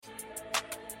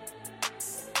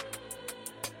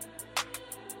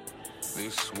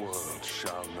This world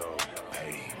shall know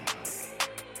pain.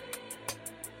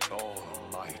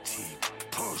 Almighty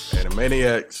push.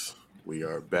 Animaniacs, we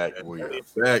are back. We are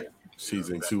back.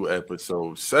 Season 2,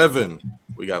 episode 7.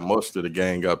 We got most of the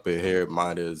gang up in here.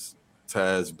 Mine is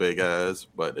Taz, big ass,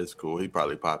 but it's cool. He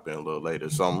probably pop in a little later.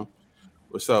 Something.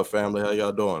 What's up, family? How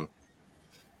y'all doing?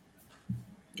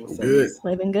 What's Good.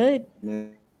 Living good.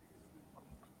 Man.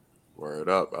 Word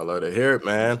up. I love to hear it,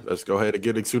 man. Let's go ahead and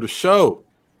get into the show.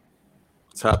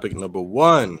 Topic number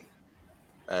 1.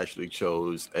 Actually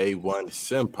chose A1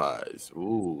 senpais.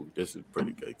 Ooh, this is a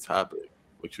pretty good topic.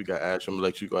 What you got, Ash? I'm gonna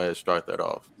let you go ahead and start that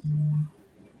off.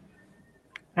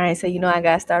 All right, so I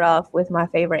gotta start off with my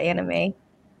favorite anime,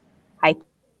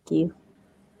 Haikyuu.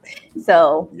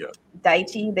 So Yeah.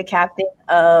 Daichi, the captain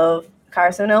of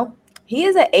Karasuno, he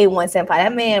is an A1 senpai.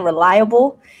 That man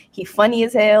reliable. He funny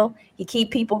as hell. He keep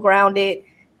people grounded.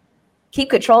 Keep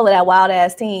control of that wild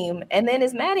ass team, and then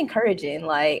is mad encouraging.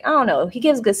 Like, I don't know, he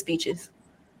gives good speeches.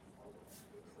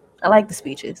 I like the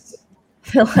speeches.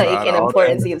 Like an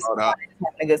importance of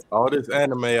all this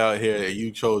anime out here, and you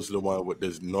chose the one with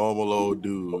this normal old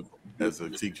dude as a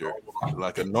teacher,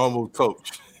 like a normal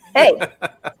coach. Hey,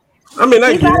 I mean,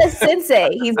 he's not a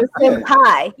sensei. He's a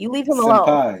senpai. You leave him alone.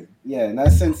 Senpai. Yeah,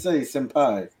 not sensei,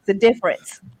 senpai. It's a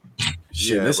difference.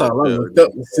 Shit, yeah, that's all I looked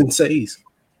up with senseis.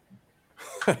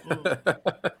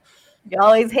 You're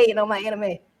always hating on my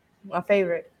anime. My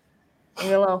favorite. Leave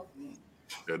me alone.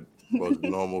 The most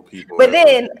normal people. But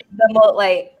then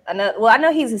I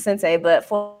know he's a sensei, but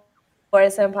for a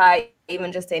senpai,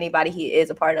 even just to anybody he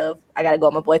is a part of, I gotta go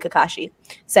with my boy Kakashi.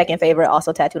 Second favorite,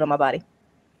 also tattooed on my body.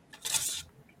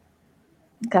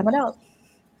 Coming out.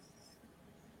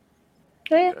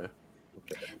 So yeah. Okay.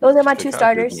 Those are my two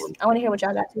starters. I want to hear what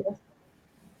y'all got too.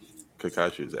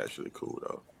 Kakashi is actually cool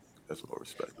though. That's more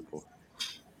respectable.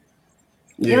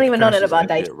 Yeah, you don't even know that about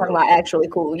Daichi. Talking about actually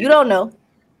cool. You don't know.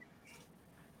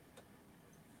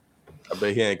 I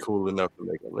bet he ain't cool enough to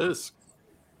make a list.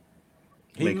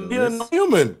 He's a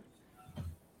human.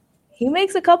 He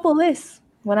makes a couple lists.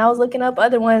 When I was looking up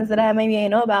other ones that I maybe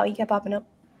ain't know about, he kept popping up.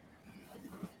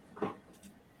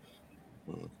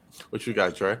 What you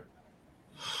got, Trey?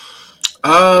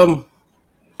 I'm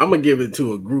gonna give it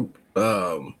to a group.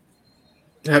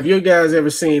 Have you guys ever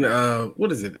seen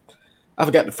what is it? I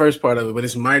forgot the first part of it, but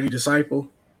it's Mighty Disciple.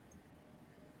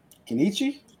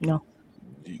 Kenichi? No.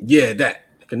 Yeah, that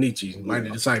Kenichi,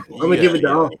 Mighty Disciple. I'm gonna give it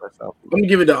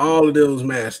to all of those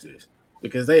masters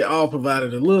because they all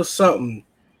provided a little something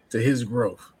to his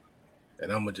growth,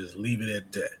 and I'm gonna just leave it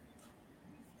at that.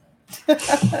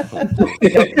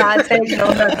 No context,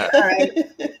 no nothing. All right.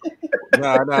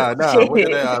 Nah. What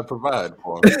did they provide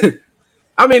for him?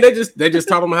 I mean, they just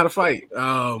taught him how to fight,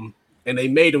 and they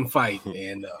made him fight,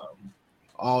 and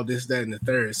all this, that, and the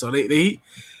third. So he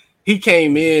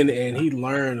came in and he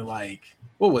learned like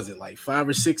 5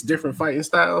 or 6 different fighting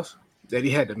styles that he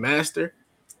had to master,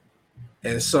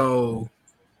 and so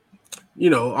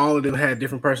all of them had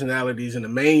different personalities, and the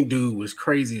main dude was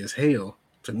crazy as hell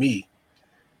to me.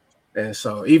 And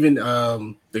so even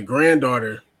the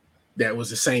granddaughter that was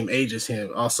the same age as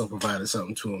him also provided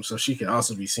something to him. So she can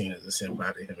also be seen as a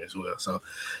senpai to him as well. So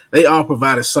they all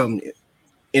provided something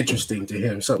interesting to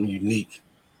him, something unique.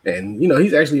 And,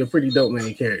 he's actually a pretty dope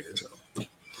main character. So.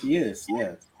 He is,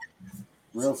 yeah.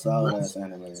 Real solid ass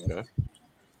anime.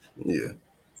 Yeah.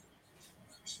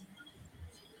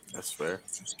 That's fair.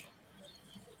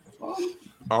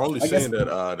 I only seen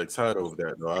that the title of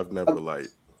that though. I've never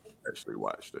actually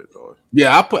watched it though.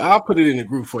 Yeah, I'll put it in the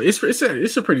group for you.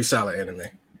 It's a pretty solid anime.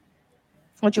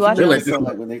 What you watching?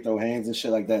 Like when they throw hands and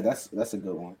shit like that. That's a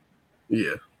good one.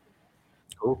 Yeah.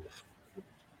 Cool.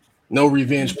 No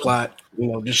revenge plot.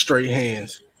 Just straight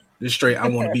hands. Just straight. I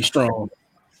want to be strong.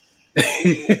 I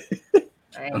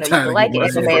know you can like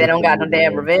anime that don't got no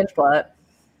damn revenge plot.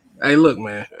 Hey, look,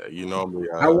 man. You normally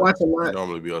I watch a lot. You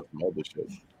normally be on some other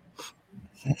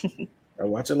shit. I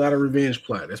watch a lot of revenge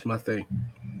plot. That's my thing.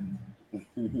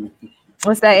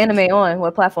 What's that anime on?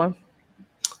 What platform?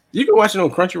 You can watch it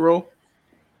on Crunchyroll.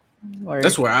 Or...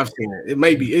 That's where I've seen it. It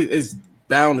may be. It's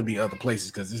bound to be other places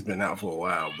because it's been out for a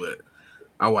while. But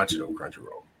I watch it on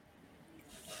Crunchyroll.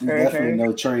 You definitely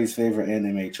know Trey's favorite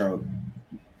anime trope.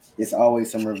 It's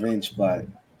always some revenge plot.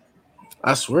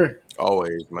 I swear.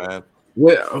 Always, man.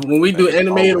 When we do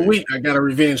anime of the week, I got a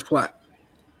revenge plot.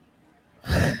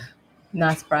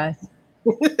 Not surprised.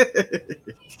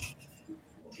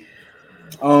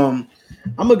 I'm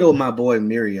gonna go with my boy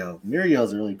Mirio.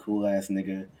 Mirio's a really cool ass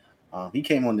nigga. He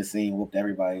came on the scene, whooped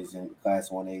everybody's in Class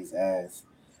 1A's ass,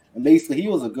 and basically he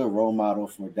was a good role model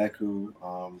for Deku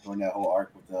during that whole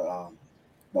arc with the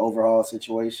overhaul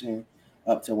situation.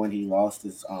 up to when he lost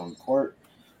his quirk.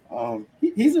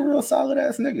 He's a real solid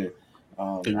ass nigga.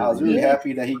 I was really Yeah.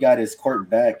 happy that he got his quirk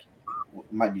back.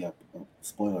 Might be a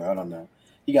spoiler, I don't know.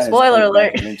 He got Spoiler his quirk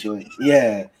back alert. eventually.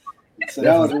 Yeah, so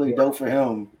that was Definitely. really dope for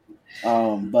him.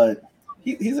 But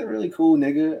he's a really cool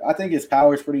nigga. I think his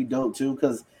power's pretty dope too,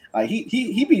 because like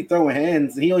he be throwing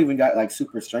hands. He don't even got like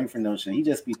super strength for no shit. He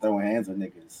just be throwing hands with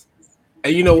niggas.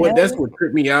 And you know what? Yeah. That's what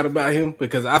tripped me out about him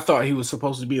because I thought he was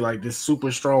supposed to be like this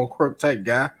super strong quirk type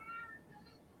guy.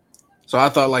 So I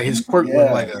thought like his quirk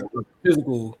was like Yeah, a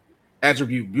physical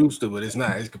attribute booster, but it's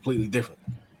not. It's completely different.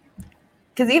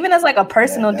 Because even as like a yeah,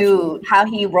 personal definitely. dude, how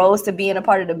he rose to being a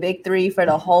part of the big three for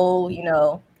the whole, I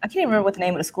can't even remember what the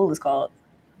name of the school is called.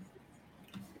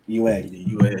 UA.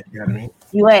 You know what I mean?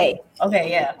 UA. Okay,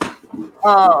 yeah.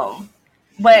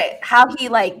 But how he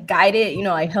like guided,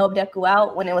 like helped Deku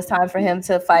out when it was time for him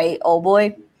to fight Old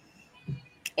Boy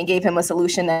and gave him a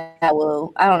solution that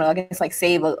will, I don't know, I guess like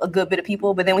save a good bit of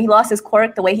people. But then when he lost his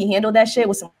quirk, the way he handled that shit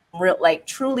was some real, like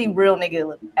truly real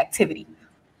nigga activity.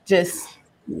 Just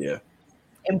Yeah.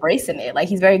 embracing it. Like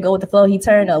he's very good with the flow. He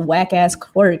turned a whack ass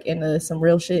quirk into some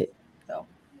real shit. So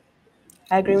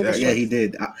I agree with the Exactly. Yeah, he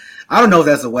shit. did. I don't know if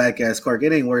that's a whack ass quirk.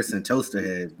 It ain't worse than Toaster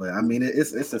Head, but I mean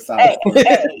it's a solid Hey, quirk.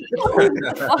 hey,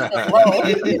 whoa.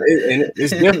 And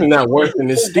it's definitely not worse than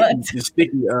this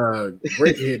sticky, What?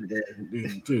 great head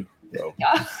dude too. So,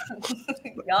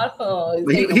 Y'all is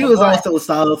But hating he on my was boy. also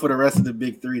solid for the rest of the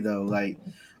big three though. Like,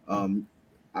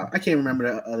 I can't remember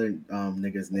the other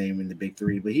nigga's name in the big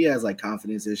three, but he has like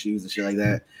confidence issues and shit like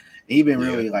that. And he been yeah.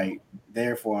 really like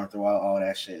there for him throughout all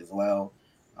that shit as well.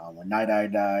 When Night Eye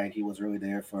died, he was really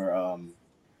there for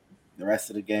the rest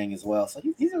of the gang as well. So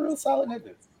he's a real solid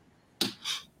nigga.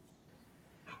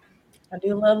 I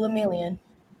do love Lemillion.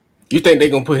 You think they're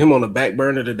gonna put him on the back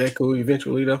burner to Deku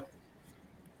eventually though?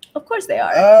 Of course they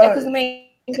are. Uh, Deku's the main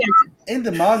character. in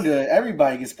the manga,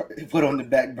 everybody gets put on the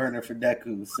back burner for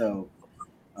Deku. So,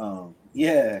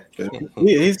 yeah. 'Cause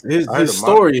his I heard his the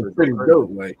story is manga pretty was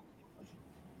dope. Like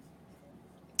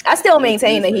I still It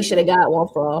maintain is that he very should have dope. got one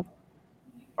for all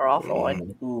or all for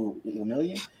one. Who a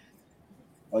million?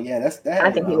 Oh yeah, that I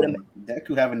happened. think he would have.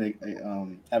 Deku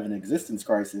having an existence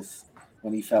crisis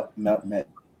when he met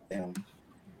him.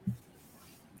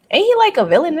 Ain't he like a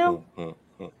villain now? Who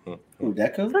I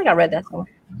Deku? feel like I read that somewhere.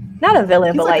 Not a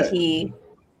villain, He's but like like a he,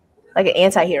 like an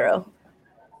anti-hero.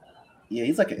 yeah,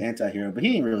 he's like an anti-hero, but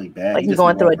he ain't really bad. Like He he's just be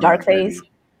going through a walking dark around phase.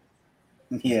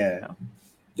 dirty. Yeah.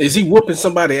 is he whooping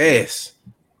somebody's ass?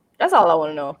 That's all I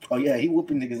want to know. Oh yeah, he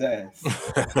whooping niggas' ass.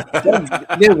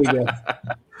 There we go.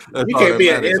 That's You all can't that be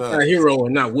an matters, huh? anti-hero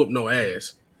and not whoop no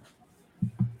ass.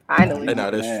 Finally, He Nah,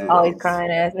 whooping that's true. ass. always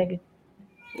crying ass nigga.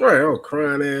 Right, oh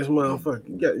crying ass motherfucker.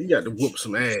 You got to whoop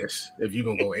some ass if you're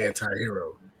gonna go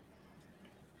anti-hero.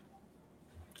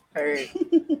 Heard.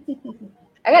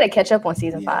 I gotta catch up on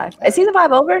season Yeah. 5. Is season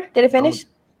 5 over? Did it finish?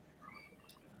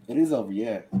 It is over.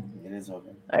 Yeah, it is over.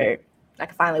 Or I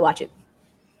can finally watch it.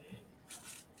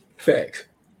 Facts.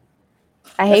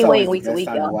 I That's hate always waiting the week to best week,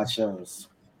 time to y'all. watch shows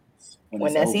When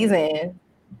it's that over. season ends.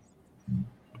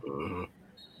 Mhm.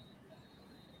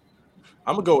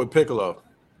 I'm gonna go with Piccolo.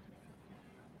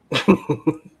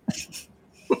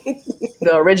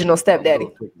 The original stepdaddy.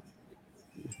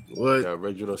 What? The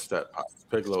original step.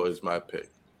 Piccolo is my pick.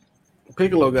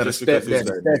 Piccolo got Just a because he's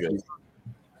stepdaddy that statue. nigga.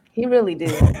 He really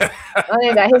did. I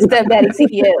ain't got his stepdaddy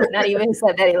CPL, not even his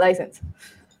stepdaddy license.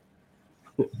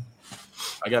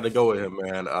 I got to go with him,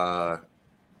 man.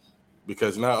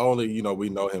 Because not only we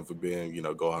know him for being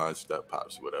Gohan's step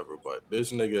pops, whatever, but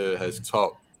this nigga has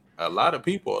taught a lot of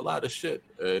people a lot of shit,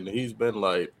 and he's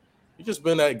just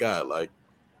been that guy. Like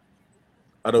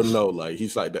I don't know, like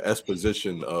he's like the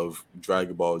exposition of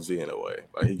Dragon Ball Z in a way.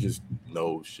 Like he just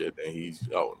knows shit, and I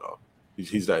don't know,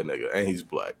 he's that nigga, and he's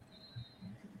black.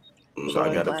 So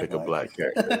I got to pick a black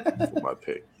character for my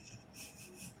pick.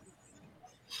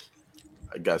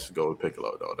 I got to go with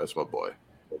Piccolo though. That's my boy.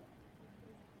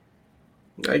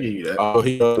 I give you that. Oh,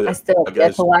 I still have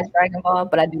yet to watch Dragon Ball,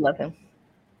 but I do love him.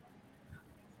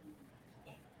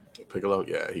 Piccolo,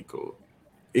 yeah, he cool.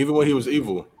 Even when he was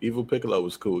evil Piccolo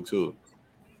was cool too.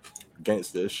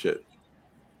 Gangster as shit.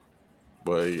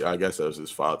 But I guess that was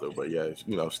his father. But yeah,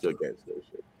 still gangster as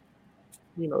shit.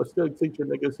 Still teaching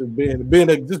niggas and being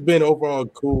an overall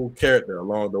cool character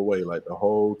along the way, like the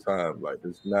whole time. Like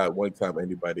there's not one time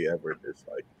anybody ever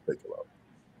disliked Piccolo.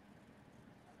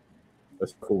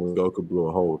 That's cool when Goku blew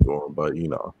a hole through him, but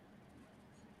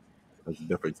that's a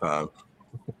different time.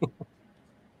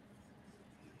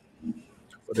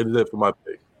 But it is it for my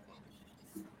pick.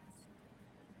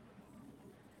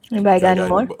 Anybody got any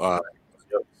more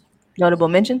Yep. notable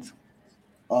mentions?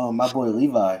 My boy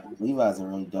Levi. Levi's a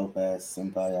really dope ass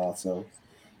senpai also.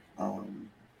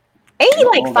 Ain't he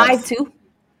like all guys- 5'2"?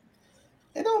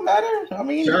 It don't matter. I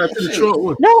mean, Shout out to the shit. short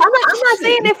one. No, I'm not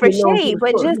saying it for You know, shade,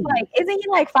 but short, just like, isn't he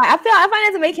like 5? I find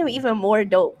that to make him even more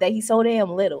dope that he's so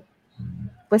damn little,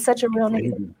 but such a real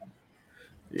nigga.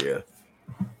 Yeah.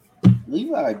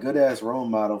 Levi a good ass role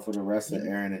model for the rest of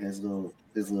Aaron and his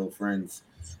little friends.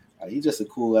 He's just a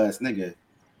cool ass nigga.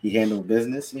 He handled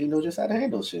business. And he knows just how to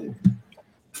handle shit.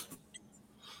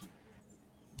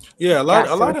 Yeah, a lot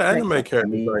of anime characters I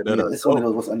mean, like that it's one of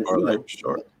those are what's under, are you know, like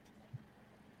short.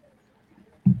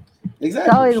 Exactly.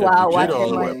 It's always Shit, wild Vegeta watching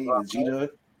only like. Vegeta.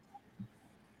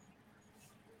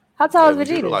 How tall Yeah, is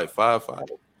Vegeta? like 5'5".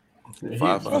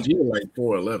 Vegeta like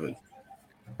 4'11".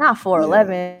 Not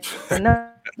 4'11".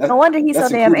 No wonder he's so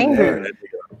That's damn including angry.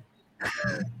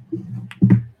 Aaron.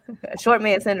 Short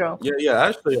man syndrome. Yeah.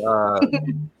 Actually,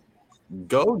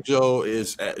 Gojo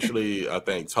is actually, I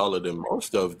think, taller than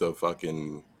most of the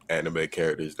fucking anime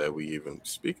characters that we even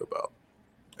speak about.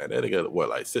 And then they got what,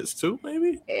 like 6'2",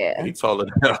 maybe? Yeah. He's taller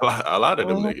than a lot of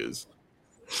them niggas.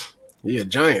 Yeah,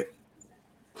 giant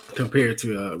compared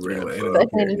to regular anime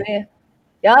Such characters. niggas, man.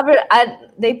 Y'all ever?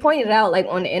 They pointed out like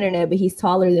on the internet, but he's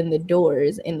taller than the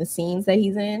doors in the scenes that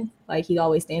he's in. Like he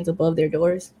always stands above their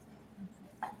doors.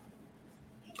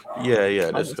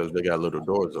 Yeah. That's because they got little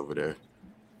doors over there.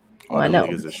 All I the know.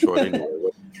 niggas is short anyway.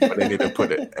 But they need to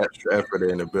put an extra effort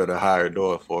in to build a higher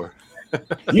door for.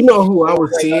 You know who I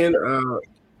was seeing?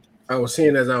 I was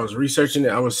seeing as I was researching it.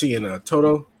 I was seeing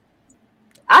Toto.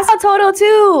 I saw Toto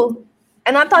too,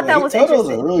 and I thought that was Toto's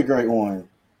interesting. a really great one.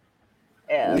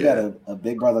 Yeah. We got a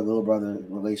big brother, little brother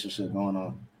relationship going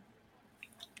on.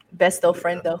 Best though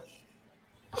friend though.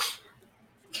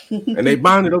 And they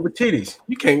bonded over titties.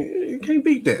 You can't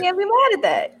beat that. Can't be mad at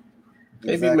that.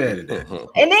 Can't be mad at that.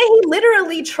 And then he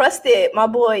literally trusted my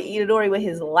boy Itadori with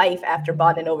his life after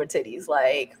bonding over titties.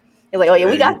 Like he's like, oh yeah,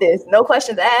 we got this. No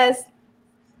questions asked.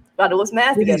 About to what's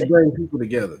math together. Titties bring people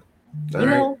together. All You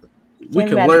right? know, We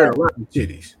can learn a lot from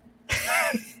titties.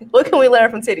 what can we learn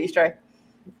from titties, Trey?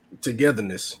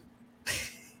 Togetherness.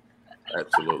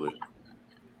 Absolutely.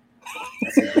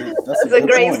 That's a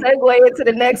great segue into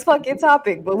the next fucking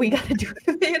topic, but we gotta do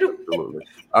it. Absolutely.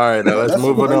 All right, now let's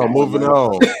move it on. Moving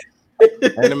on.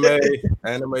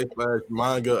 Anime /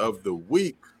 manga of the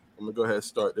week. I'm gonna go ahead and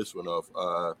start this one off.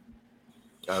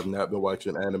 I've not been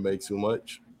watching anime too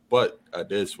much, but I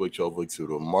did switch over to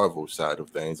the Marvel side of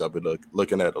things. I've been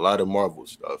looking at a lot of Marvel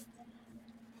stuff,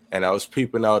 and I was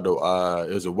peeping out.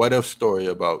 There's a what if story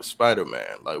about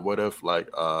Spider-Man. Like, what if, like,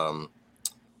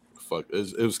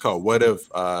 it was called What If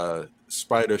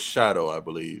Spider Shadow, I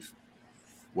believe,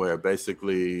 where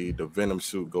basically the Venom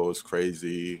suit goes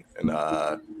crazy and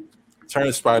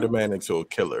turns Spider-Man into a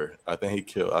killer. I think he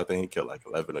killed like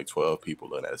 11 or 12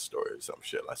 people in that story or some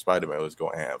shit. Like Spider-Man was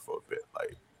going ham for a bit.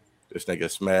 Like this nigga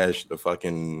smashed the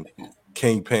fucking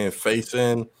Kingpin face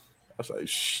in. I was like,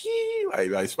 shee,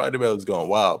 like Spider-Man was going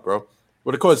wild, bro.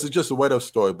 But of course, it's just a what if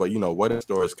story. But you know, what if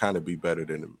stories kind of be better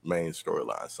than the main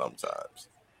storyline sometimes.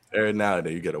 Every now and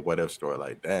then you get a what if story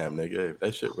like, damn, nigga, if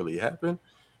that shit really happened,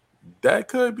 that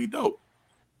could be dope.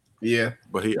 Yeah.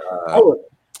 But he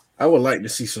I would like to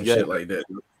see some shit like that.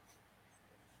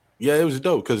 Yeah, it was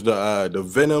dope because the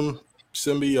Venom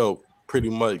symbiote pretty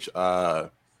much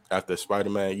after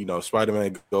Spider-Man, you know,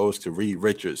 Spider-Man goes to Reed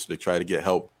Richards to try to get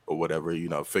help or whatever, you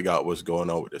know, figure out what's going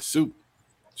on with the suit.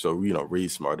 So, you know,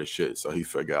 Reed's smart as shit. So he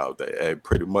figured out that, hey,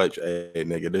 pretty much, hey,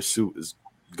 nigga, this suit is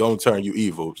going to turn you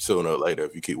evil sooner or later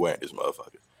if you keep wearing this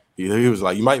motherfucker. He was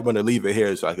like, you might want to leave it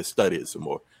here so I can study it some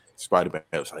more. Spider-Man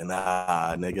was like,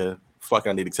 nah, nigga, fuck,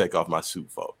 I need to take off my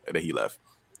suit for. And then he left.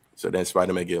 So then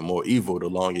Spider-Man getting more evil the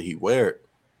longer he wear it.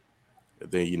 And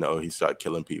then, you know, he started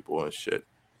killing people and shit.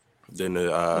 Then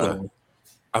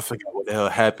I forgot what the hell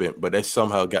happened, but they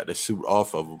somehow got the suit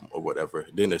off of him or whatever.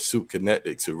 Then the suit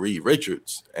connected to Reed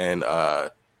Richards and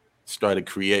started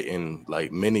creating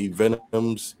like mini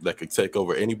Venoms that could take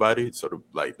over anybody. So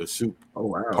the suit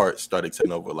part started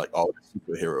taking over like all the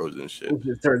superheroes and shit.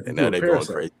 And now they're going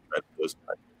crazy.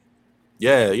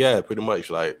 Yeah, pretty much.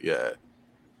 Like, yeah.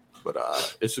 But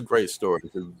it's a great story.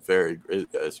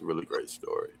 It's a really great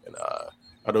story. And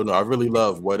I don't know. I really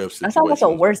love what if situations. That's almost a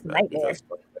worst nightmare.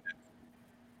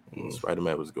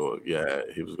 Spider-Man was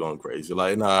he was going crazy.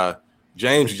 Like,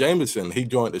 James Jameson, he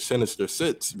joined the Sinister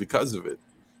Six because of it.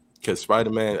 Because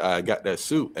Spider-Man got that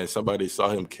suit and somebody saw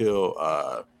him kill,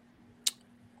 I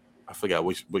forgot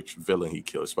which villain he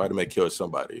killed. Spider-Man killed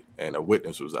somebody and a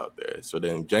witness was out there. So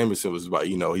then Jameson was about,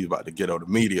 you know, he's about to get on the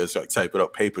media, start typing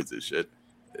up papers and shit.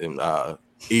 And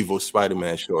evil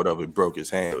Spider-Man showed up and broke his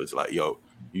hand. It was like, yo,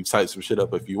 You type some shit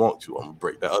up if you want to. I'm gonna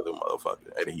break that other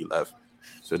motherfucker. And then he left.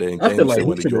 So then I feel like Jameson he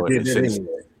went to should have join did the that sinister.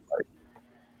 anyway.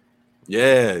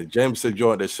 Yeah, Jameson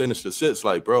joined the Sinister Six.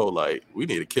 Like, bro, like we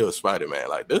need to kill Spider-Man.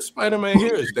 Like this Spider-Man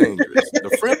here is dangerous.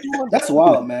 The friendly one, That's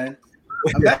wild, man.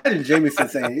 Imagine Jameson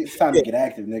saying it's time to get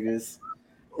active, niggas.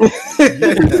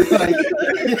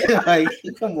 like,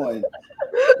 come on.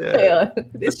 Yeah,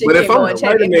 this shit But can't if go I'm unchecked.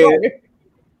 Spider-Man,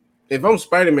 if I'm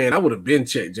Spider-Man, I would have been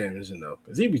checked Jameson though,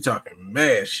 because he be talking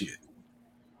mad shit.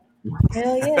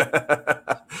 Hell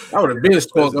yeah. I would have been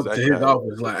swung That's up to exactly his how it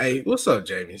office like, "Hey, what's up,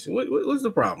 Jameson? What's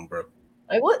the problem, bro?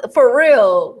 Like what for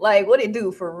real? Like what it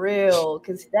do for real?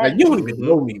 Because Like that you don't even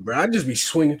know me, bro. I just be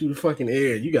swinging through the fucking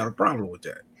air. You got a problem with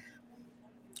that?"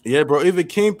 Yeah, bro. Even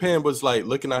Kingpin was like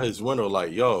looking out his window,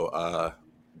 like, "Yo,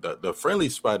 the friendly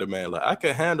Spider-Man, like I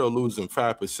can handle losing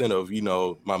 5% of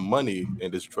my money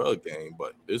in this drug game,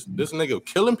 but this nigga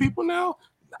killing people now,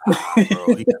 nah,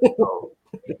 bro, he gotta go.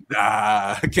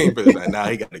 Nah, Kingpin's like, nah,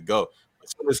 he gotta go."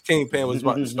 As soon as Kingpin was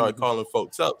about to start calling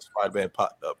folks up, Spider-Man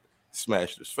popped up,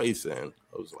 smashed his face in.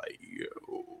 I was like,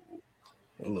 yo.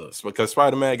 Look, It's because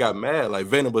Spider-Man got mad. Like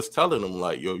Venom was telling him,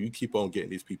 like, yo, you keep on getting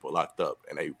these people locked up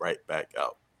and they right back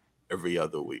out every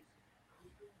other week.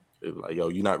 It was like, yo,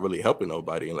 you're not really helping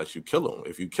nobody unless you kill them.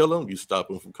 If you kill them, you stop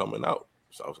them from coming out.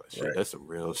 So I was like, shit, right. that's a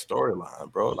real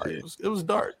storyline, bro. Like it was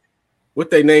dark. What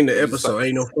they named the It was episode? like-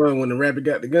 Ain't no fun when the rabbit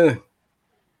got the gun.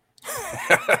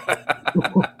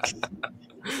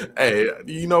 Hey,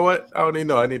 you know what? I don't even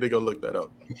know. I need to go look that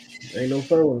up. Ain't no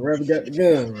fun when the rabbit got the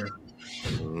gun, bro.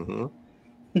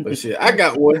 Mm-hmm. But shit, I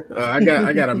got one. I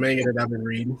got a manga that I've been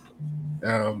reading.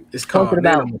 It's called Talking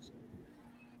about. Nano.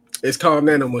 It's called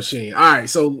Nano Machine. All right,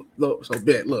 so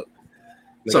bet look.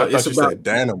 Nigga, So I it's thought you about said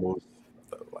Danimals,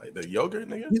 like the yogurt,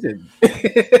 nigga.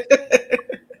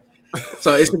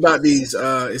 So it's about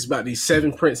these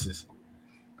 7 princes.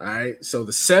 All right. So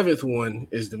the 7th one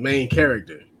is the main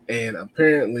character, and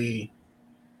apparently,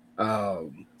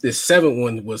 this 7th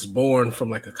one was born from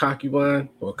like a concubine,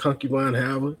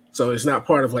 however. So it's not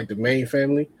part of like the main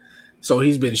family. So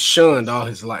he's been shunned all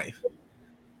his life.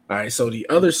 All right. So the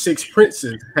other 6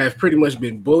 princes have pretty much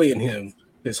been bullying him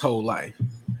his whole life,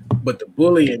 but the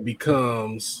bullying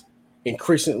becomes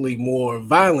increasingly more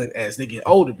violent as they get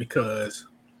older because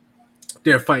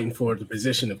they're fighting for the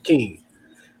position of king.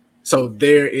 So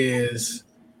there is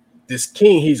this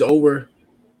king, he's over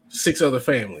 6 other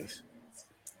families.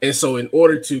 And so in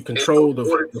order to control the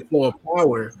flow of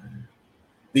power,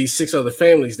 these 6 other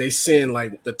families, they send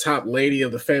like the top lady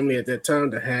of the family at that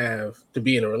time to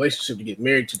be in a relationship to get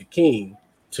married to the king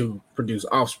to produce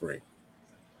offspring.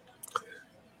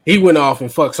 He went off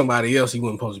and fucked somebody else he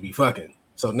wasn't supposed to be fucking.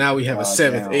 So now we have a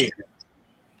 7th damn. heir.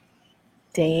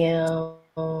 Damn.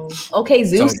 Okay,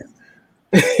 Zeus.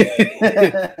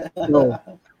 So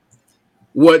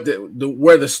what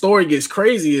where the story gets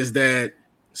crazy is that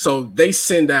so they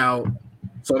send out,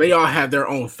 so they all have their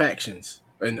own factions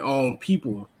and own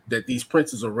people that these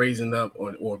princes are raising up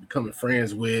or becoming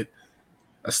friends with,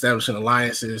 establishing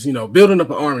alliances, building up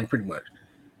an army pretty much.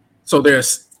 So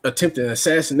there's attempting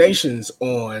assassinations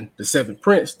on the 7th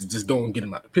prince to just go and get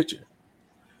him out the picture.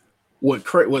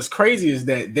 What's crazy is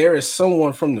that there is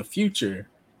someone from the future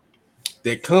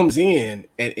that comes in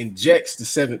and injects the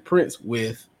 7th prince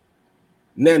with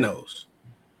nanos.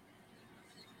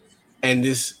 And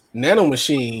this nano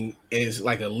machine is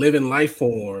like a living life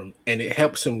form, and it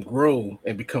helps him grow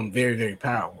and become very, very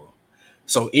powerful.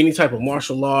 So any type of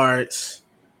martial arts,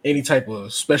 any type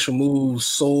of special moves,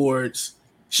 swords,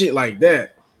 shit like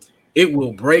that, it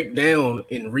will break down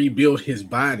and rebuild his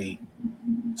body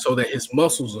so that his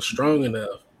muscles are strong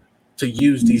enough to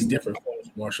use these different forms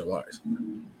of martial arts.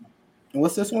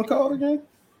 What's this one called again?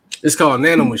 It's called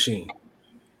Nano Machine.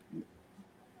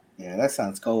 Yeah, that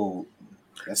sounds cold.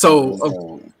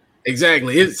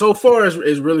 Exactly. It so far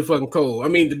is really fucking cold. I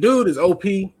mean, the dude is OP,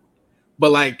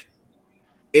 but like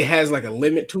it has like a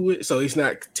limit to it. So he's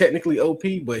not technically OP,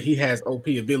 but he has OP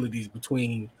abilities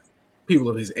between people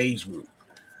of his age group.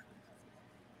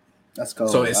 That's cool.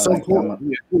 So at some point,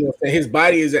 his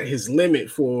body is at his limit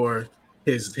for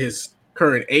his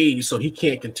current age, so he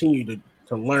can't continue to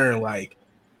learn like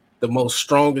the most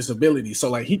strongest ability. So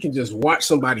like he can just watch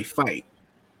somebody fight.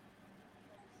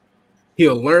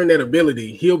 He'll learn that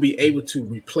ability. He'll be able to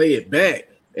replay it back,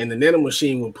 and the nano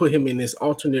machine will put him in this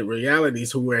alternate reality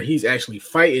to where he's actually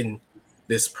fighting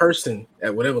this person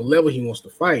at whatever level he wants to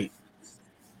fight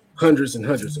hundreds and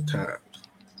hundreds of times.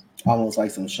 Almost like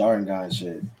some Sharingan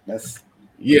shit. That's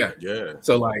Yeah.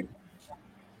 So like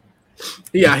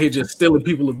he out here just stealing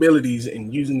people's abilities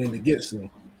and using them against them.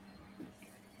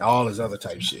 all his other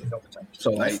type shit.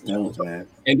 So That's like, dope, man.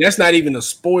 and that's not even a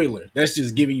spoiler. That's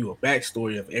just giving you a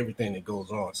backstory of everything that goes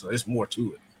on. So there's more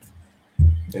to it,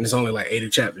 and it's only like 80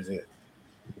 chapters in.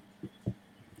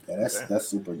 Yeah, Damn. that's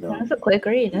super dope. That's a quick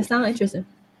read. That sounds interesting.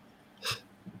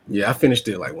 Yeah, I finished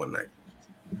it like one night.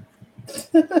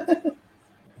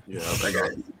 Yeah, I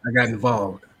got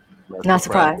involved. Not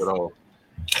surprised. at all.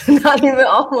 Not even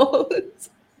almost.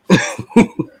 That's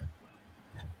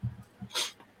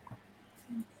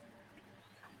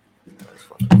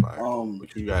fucking fire. Um,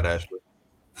 What you got, Ashley?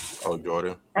 Oh,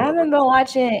 Jordan. I haven't been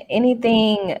watching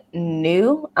anything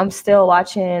new. I'm still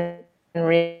watching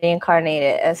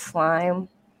Reincarnated as Slime.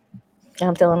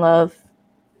 I'm still in love.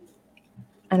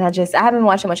 And I haven't been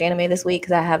watching much anime this week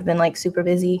because I have been like super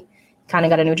busy. Kind of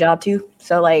got a new job too.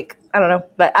 So like, I don't know.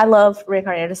 But I love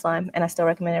Reincarnated as Slime and I still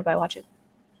recommend everybody watch it.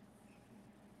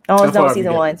 I'm almost done with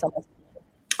season 1. So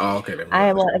Oh, okay. I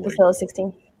am on episode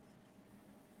 16.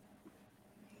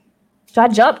 So I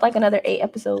jumped like another 8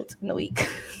 episodes in a week.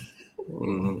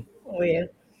 Mm-hmm. Oh yeah.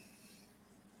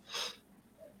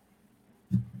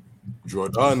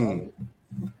 Jordan.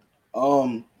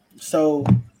 So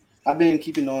I've been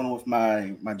keeping on with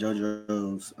my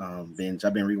JoJo's binge.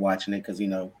 I've been rewatching it because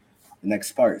the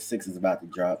next part 6 is about to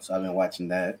drop, so I've been watching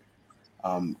that.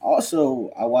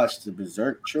 Also, I watched the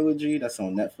Berserk trilogy that's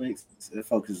on Netflix. It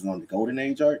focuses on the Golden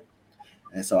Age arc,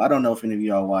 and so I don't know if any of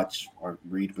y'all watch or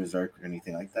read Berserk or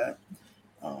anything like that.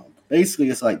 Basically,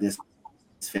 it's like this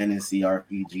fantasy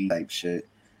RPG type shit,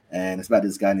 and it's about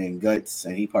this guy named Guts,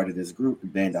 and he part of this group, the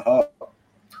Band of Hawk,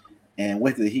 and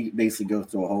with it, he basically goes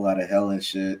through a whole lot of hell and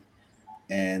shit.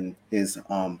 And his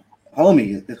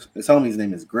homie's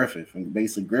name is Griffith, and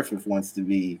basically Griffith wants to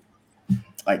be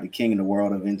like the king of the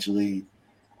world eventually.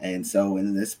 And so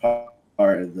in this part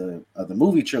of the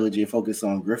movie trilogy, it focuses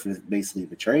on Griffith basically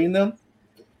betraying them,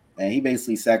 and he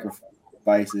basically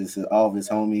sacrifices all of his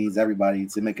homies, everybody,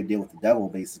 to make a deal with the devil,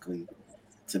 basically,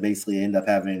 to basically end up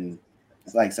having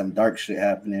like some dark shit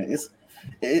happening.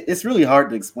 It's really hard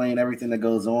to explain everything that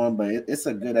goes on, but it's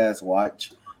a good ass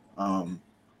watch.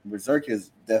 Berserk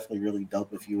is definitely really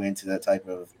dope if you into that type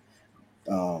of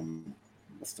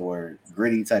what's the word,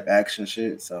 gritty type action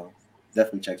shit. So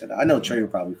definitely check that out. I know Trey will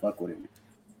probably fuck with it.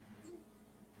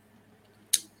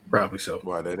 Probably so.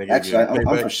 Why that nigga Actually, getting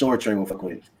I'm payback? for sure Trey will fuck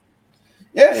with it.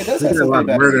 Yeah, it does have some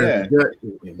payback.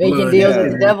 Yeah, Making deals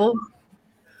with the devil.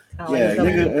 yeah,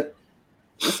 nigga,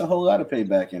 it's a whole lot of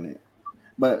payback in it.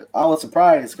 But I was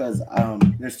surprised because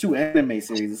there's 2 anime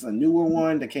series. It's a newer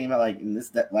one that came out like in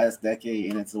this last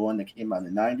decade, and it's the one that came out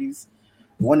in the 90s.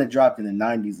 The one that dropped in the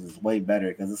 90s is way better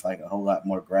because it's like a whole lot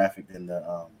more graphic than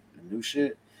the new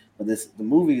shit. But the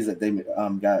movies that they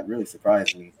got really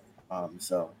surprised me.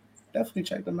 So definitely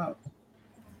check them out.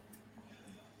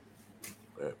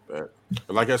 Bet. But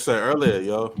like I said earlier,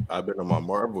 yo, I've been on my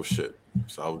Marvel shit.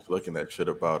 So I was looking at shit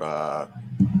about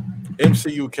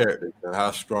MCU characters and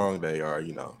how strong they are,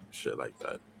 shit like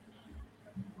that.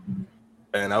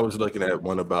 And I was looking at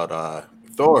one about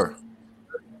Thor.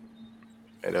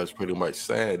 And that was pretty much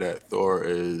saying that Thor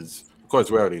is, of course,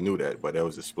 we already knew that, but it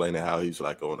was explaining how he's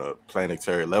like on a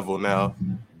planetary level now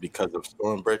because of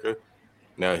Stormbreaker.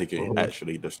 Now he can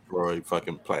actually destroy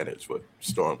fucking planets with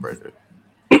Stormbreaker.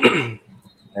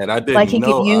 And I didn't Like he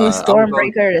know. could use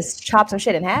Stormbreaker to chop some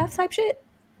shit in half type shit?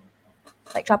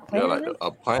 Like chop a planet? Yeah, like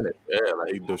a planet. Yeah,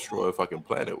 like he destroy a fucking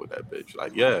planet with that bitch.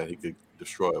 Like, yeah, he could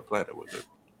destroy a planet with it.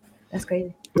 That's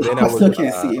crazy. Then I still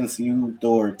can't see MCU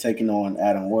Thor taking on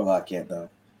Adam Warlock yet, though.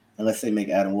 Unless they make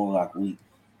Adam Warlock weak.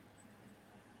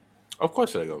 Of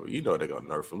course they're gonna. They're gonna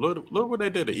nerf him. Look what they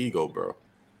did to Ego, bro.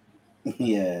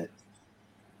 Yeah.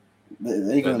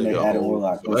 They're gonna make Adam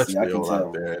Warlock pussy. I can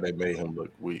tell. There, they made him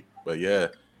look weak. But yeah,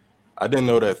 I didn't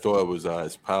know that Thor was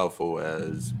as powerful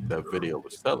as that video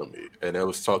was telling me. And it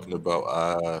was talking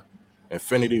about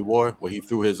Infinity War, where he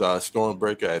threw his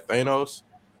Stormbreaker at Thanos.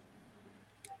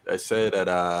 They said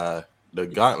that the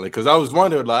gauntlet, because I was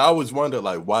wondering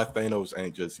why Thanos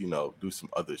ain't just do some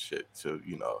other shit to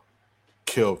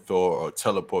kill Thor or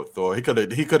teleport Thor. He could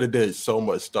have did so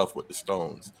much stuff with the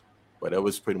stones, but that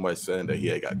was pretty much saying that he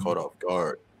had got caught off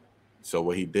guard. So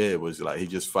what he did was like he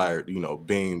just fired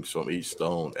beams from each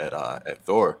stone at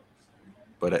Thor,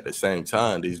 but at the same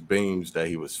time these beams that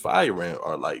he was firing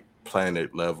are like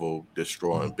planet level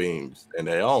destroying beams in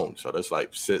their own. So that's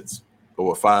like 6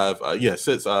 or 5,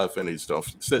 6 Infinity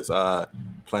Stones, 6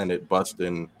 planet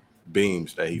busting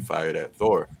beams that he fired at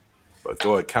Thor. But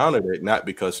Thor countered it not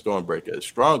because Stormbreaker is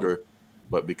stronger,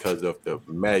 but because of the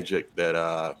magic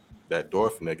that that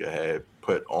dwarf nigga had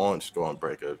put on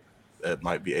Stormbreaker that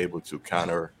might be able to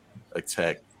counter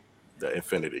attack the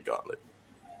Infinity Gauntlet.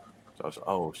 So I was like,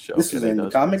 oh shit. This Okay, is they in the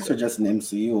does make comics or sense. just in the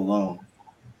MCU alone?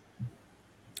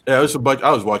 Yeah, it was a bunch.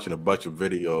 I was watching a bunch of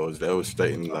videos that was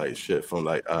stating like shit from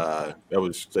like that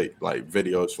was state like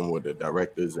videos from what the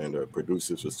directors and the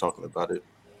producers was talking about it,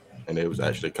 and it was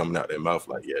actually coming out their mouth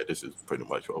like, yeah, this is pretty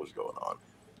much what was going on.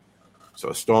 So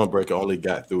Stormbreaker only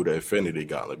got through the Infinity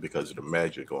Gauntlet because of the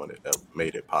magic on it that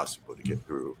made it possible to get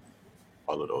through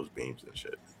all of those beams and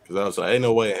shit. Because I was like, ain't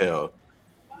no way in hell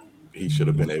he should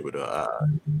have been able to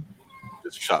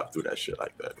just chop through that shit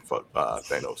like that and fuck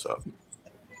Thanos up.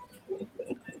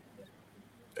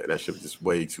 Yeah, that shit was just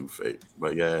way too fake.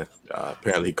 But yeah,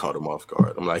 apparently he caught him off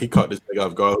guard. I'm like, he caught this nigga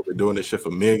off guard. We've been doing this shit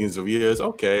for millions of years.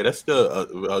 Okay, that's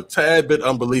still a tad bit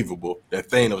unbelievable that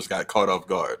Thanos got caught off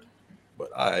guard. But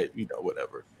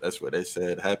whatever. That's what they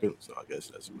said happened. So I guess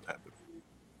that's what happened.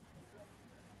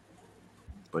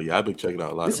 But yeah, I've been checking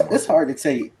out a lot of Marvel. It's hard to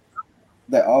take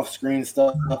the off-screen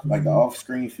stuff, like the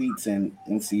off-screen feats in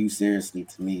MCU seriously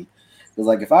to me. Because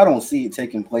like if I don't see it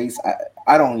taking place,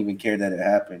 I don't even care that it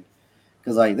happened.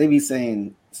 Because like they be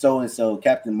saying so and so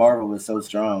Captain Marvel is so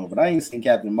strong, but I ain't seen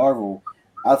Captain Marvel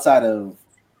outside of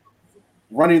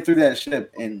running through that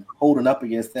ship and holding up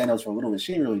against Thanos for a little bit.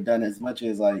 She ain't really done as much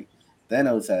as like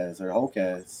Thanos has or Hulk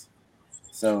has.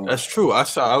 So That's true. I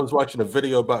was watching a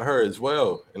video about her as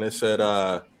well, and it said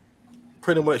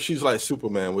pretty much she's like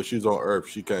Superman. When she's on Earth,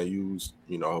 she can't use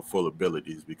her full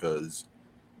abilities because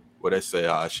what they say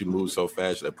she moves so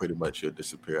fast that pretty much she'll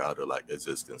disappear out of like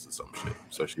existence or some shit.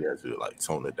 So she has to like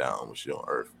tone it down when she's on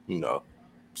Earth.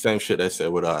 Same shit they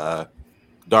said with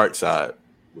Darkseid.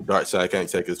 Darkseid can't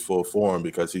take his full form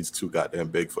because he's too goddamn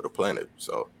big for the planet.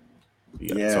 So you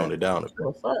got to tone it down a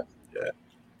bit. Yeah.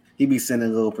 He be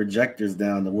sending little projectors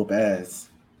down to whoop ass.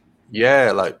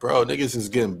 Yeah, like bro, niggas is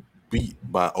getting beat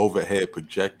by overhead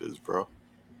projectors, bro.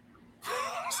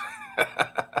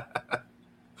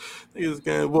 Niggas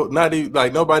getting not even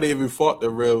like nobody even fought the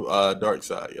real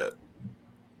Darkseid yet.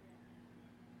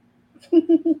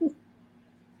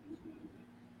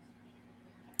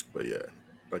 But yeah,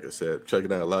 like I said,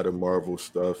 checking out a lot of Marvel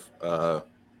stuff. I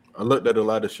looked at a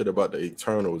lot of shit about the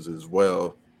Eternals as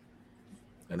well,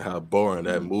 and how boring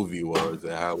that movie was,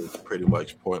 and how it was pretty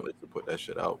much pointless to put that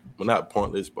shit out. Well, not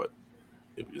pointless, but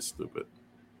it was just stupid.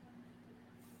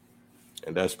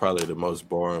 And that's probably the most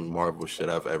boring Marvel shit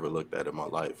I've ever looked at in my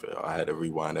life. I had to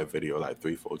rewind that video like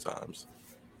 3-4 times.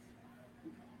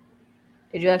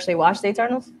 Did you actually watch the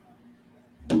Eternals?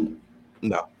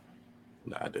 No,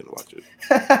 I didn't watch it.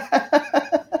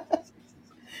 I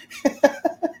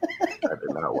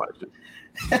did not watch it.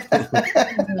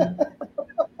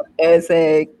 And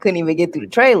said couldn't even get through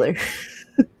the trailer.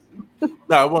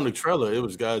 No, I won the trailer. It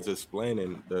was guys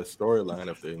explaining the storyline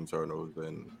of the Eternals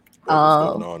and what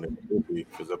was going on in the movie,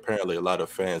 because apparently a lot of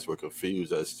fans were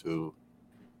confused as to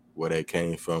where they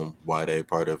came from, why they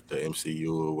part of the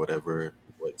MCU or whatever,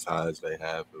 what ties they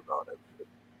have and all that.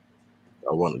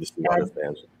 I wanted to see how the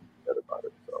fans said about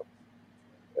it, so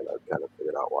and I kind of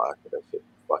figured out why. That shit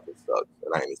fucking sucks,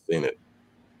 and I ain't seen it.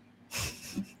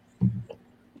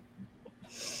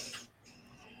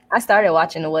 I started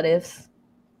watching the What Ifs.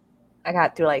 I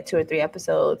got through like 2 or 3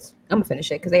 episodes. I'm gonna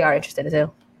finish it because they are interesting as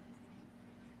hell.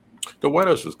 The What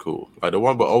Ifs was cool. Like the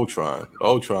one with Ultron.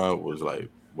 Ultron was like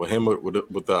with him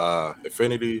with the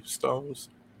Infinity Stones.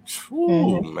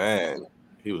 Ooh, man,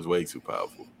 he was way too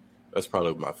powerful. That's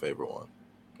probably my favorite one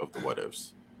of the What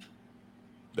Ifs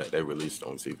that they released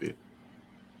on TV.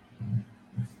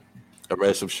 I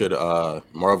read some shit.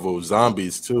 Marvel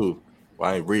Zombies too. Well,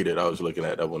 I ain't read it. I was looking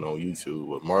at that one on YouTube.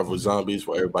 With Marvel Zombies,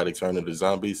 where everybody turned into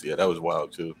zombies. Yeah, that was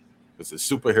wild too. Because the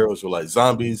superheroes were like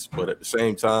zombies, but at the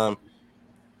same time,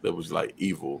 there was like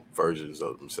evil versions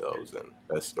of themselves, and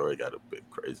that story got a bit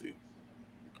crazy.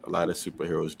 A lot of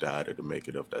superheroes died at the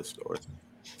making of that story.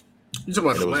 You talking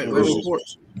about the Black Lantern Corps?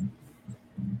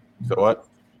 So what?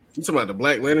 You talking about the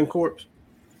Black Lantern Corps?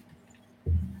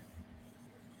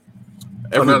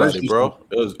 Everybody, bro.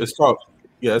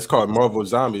 It's called Marvel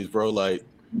Zombies, bro. Like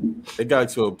it got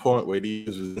to a point where he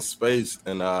was in space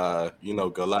and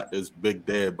Galactus' big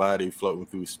dead body floating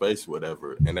through space,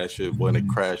 whatever. And that shit when it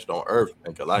crashed on Earth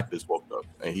and Galactus woke up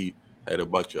and he had a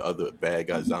bunch of other bad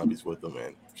guy zombies with him,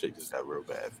 and shit just got real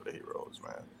bad for the heroes,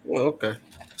 man. Well, okay.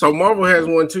 So Marvel has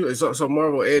one too. So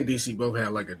Marvel and DC both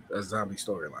have like a zombie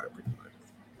storyline, pretty much.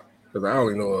 Because I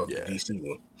only know of the DC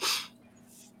one.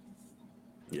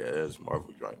 Yeah, it's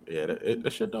Marvel joint. Yeah,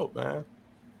 that shit dope, man.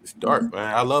 It's dark,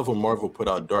 man. I love when Marvel put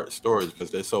out dark stories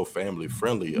because they're so family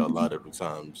friendly a lot of the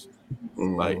times.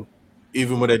 Like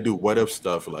even when they do what if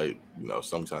stuff, like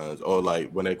sometimes, or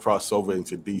like when they cross over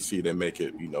into DC, they make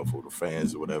it for the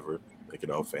fans or whatever, make it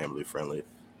all family friendly.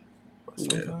 But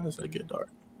sometimes they get dark.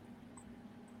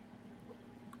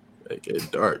 It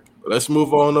get dark. But let's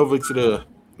move on over to the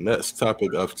next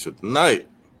topic of tonight.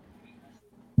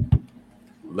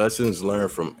 Lessons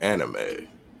learned from anime.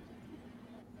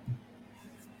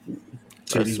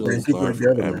 Titties bring Lessons people learned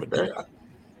from together, man. anime.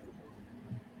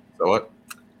 So what?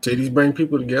 Titties bring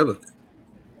people together.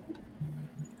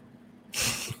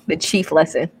 The chief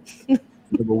lesson.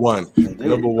 Number one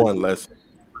lesson.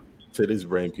 Titties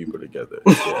bring people together.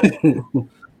 Yeah.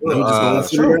 I'm just gonna That's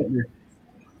put it true. out there.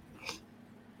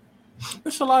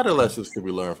 There's a lot of lessons to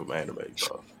be learned from anime,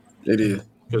 though. It is.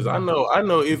 Because I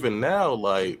know even now,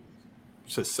 like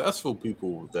successful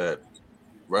people that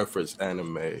reference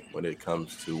anime when it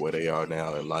comes to where they are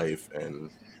now in life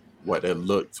and what they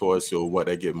look towards or what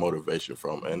they get motivation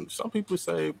from. And some people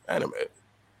say anime.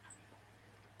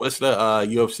 What's the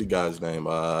UFC guy's name?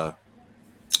 What's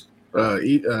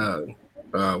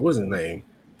his name?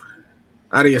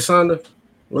 Adesanya?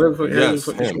 Whatever. Yes,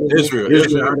 him. Israel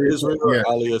Adesanya. Yeah.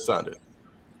 Aliyasanda.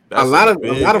 A lot of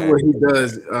big what he anime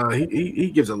does, fan. he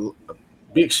gives a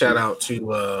big shout out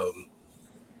to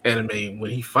anime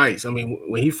when he fights. I mean,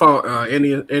 when he fought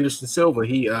Anderson Silva,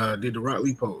 he did the Rock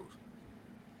Lee pose.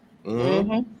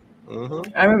 I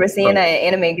remember seeing that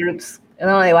in anime groups. I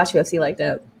don't really watch UFC like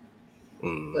that.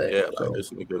 But, Yeah, like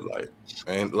this nigga, like,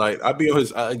 and like I be on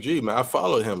his IG, man. I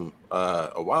followed him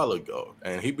a while ago,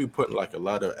 and he be putting like a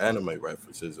lot of anime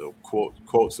references or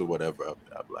quotes or whatever.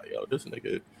 I'm like, yo, this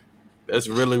nigga, that's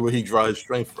really where he draw his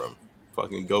strength from.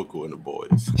 Fucking Goku and the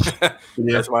boys.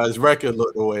 That's why his record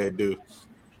look the way it do.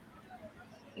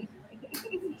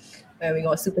 Man, we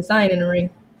going Super Saiyan in the ring.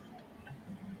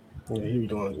 Yeah, he be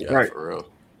doing right for real.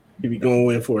 He be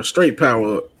going in for a straight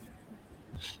power up.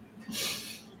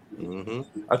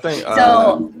 I think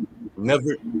So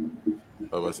never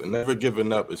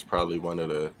giving up is probably one of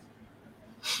the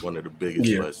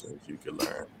biggest lessons you can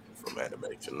learn from anime,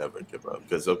 to never give up.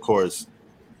 Because of course,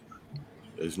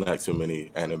 there's not too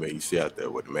many anime you see out there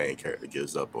where the main character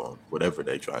gives up on whatever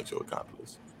they're trying to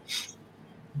accomplish.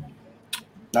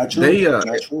 Not true.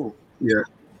 Not true. Yeah.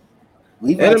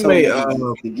 Levi told me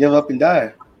to give up and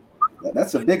die.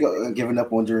 That's a big giving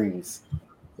up on dreams.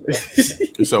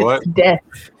 So what? Death.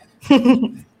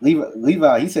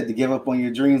 Levi, he said to give up on your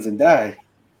dreams and die.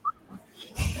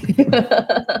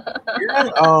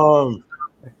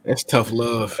 That's tough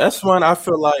love. That's one I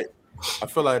feel like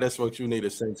that's what you need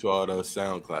to sing to all those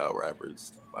SoundCloud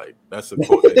rappers. Like that's a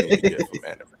quote they need to get from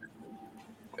anime.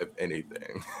 If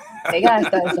anything. They gotta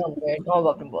start somewhere. Don't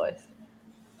above them boys.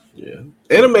 Yeah.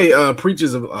 Anime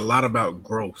preaches a lot about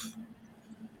growth.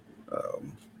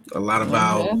 A lot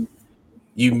about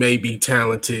you may be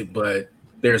talented, but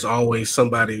there's always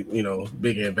somebody,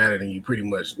 bigger and better than you, pretty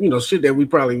much. Shit that we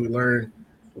probably learned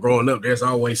growing up. There's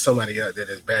always somebody out there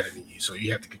that's better than you. So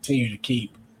you have to continue to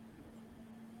keep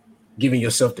giving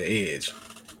yourself the edge,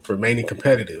 remaining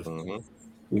competitive,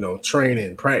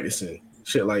 training, practicing,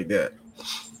 shit like that.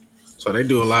 So they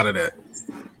do a lot of that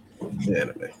in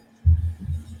anime.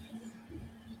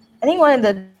 I think one of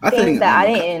the things that I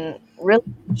didn't really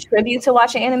contribute to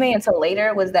watching anime until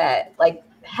later was that, like,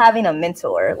 having a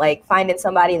mentor, like finding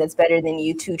somebody that's better than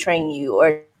you to train you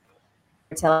or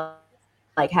to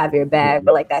like have your back,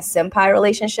 but like that senpai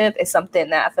relationship is something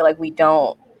that I feel like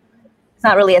it's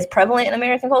not really as prevalent in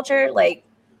American culture, like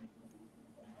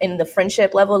in the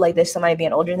friendship level, like there's somebody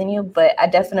being older than you, but I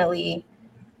definitely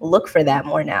look for that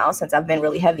more now since I've been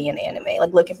really heavy in anime,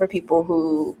 like looking for people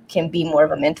who can be more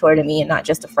of a mentor to me and not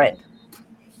just a friend.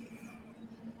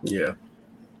 Yeah.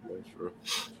 That's true.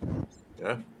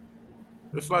 Yeah.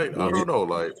 It's like, I don't know,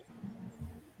 like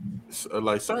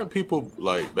certain people,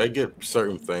 like they get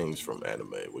certain things from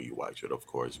anime when you watch it, of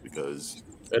course, because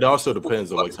it also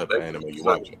depends on what type of anime you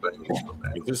watch.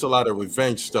 There's a lot of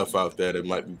revenge stuff out there that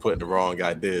might be putting the wrong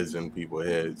ideas in people's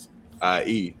heads,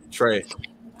 i.e. Trey.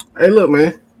 Hey, look,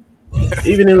 man.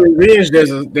 Even in revenge,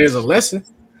 there's a lesson.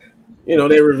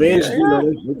 They revenge.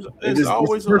 There's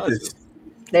always a lesson.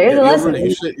 There is a lesson.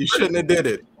 You shouldn't have did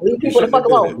it. Leave people the fuck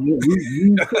alone.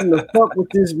 You couldn't have fucked with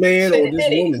this man or this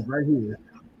woman right here.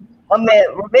 My man,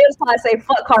 revenge plot say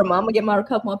fuck karma. I'm gonna get my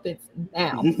comeuppance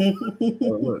now.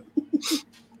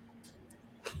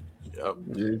 Yep.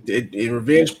 In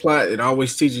revenge plot, it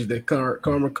always teaches that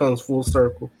karma comes full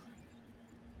circle.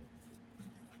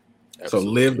 Absolutely. So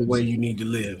live the way you need to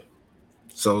live.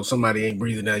 So somebody ain't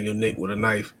breathing down your neck with a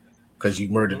knife because you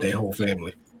murdered their whole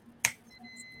family.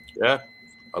 Yeah.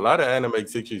 A lot of anime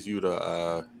teaches you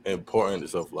the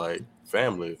importance of like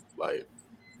family,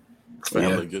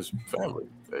 just family.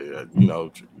 They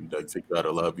teach you how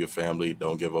to love your family,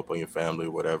 don't give up on your family,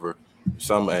 whatever.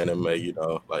 Some anime,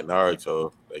 like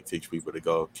Naruto, they teach people to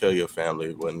go kill your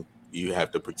family when you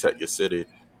have to protect your city.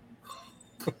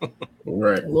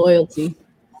 Right. Loyalty.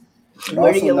 And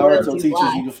Where do also, your Naruto loyalties teaches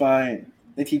lie? you to find.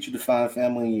 They teach you to find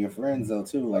family in your friends though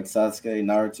too. Like Sasuke,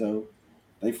 Naruto,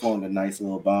 they formed a nice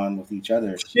little bond with each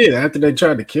other. Shit, after they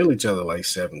tried to kill each other like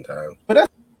 7 times. But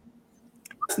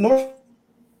that's normal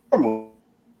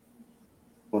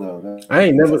though. I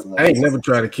ain't That's never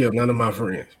tried to kill none of my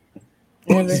friends.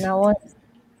 Never not once.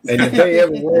 And if they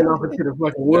ever ran off into the fucking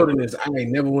Never. wilderness, I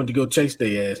ain't never went to go chase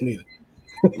their ass neither.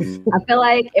 I feel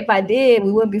like if I did,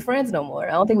 we wouldn't be friends no more.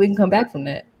 I don't think we can come back from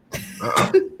that.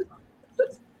 Uh-uh.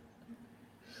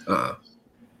 Uh-uh.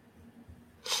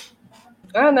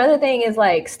 Another thing is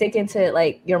like sticking to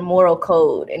like your moral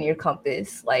code and your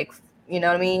compass. Like, you know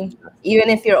what I mean? Even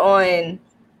if you're on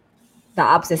the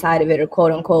opposite side of it or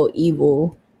quote unquote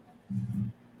evil,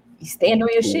 you stand on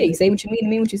your shit. You say what you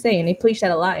mean what you say. And they preach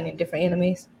that a lot in different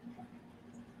animes.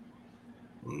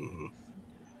 Mm-hmm.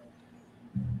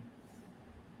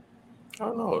 I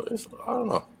don't know. I don't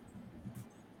know.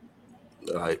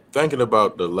 Like thinking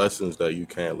about the lessons that you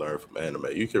can learn from anime,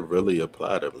 you can really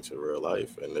apply them to real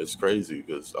life, and it's crazy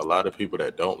because a lot of people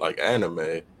that don't like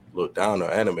anime look down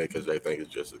on anime because they think it's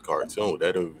just a cartoon.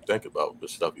 They don't even think about the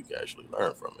stuff you can actually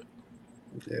learn from it.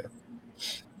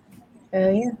 Yeah.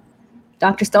 Yeah.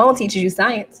 Dr. Stone teaches you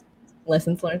science.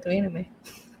 Lessons learned through anime.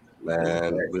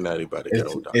 Man, Right. we're not even about to get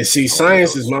on. And see,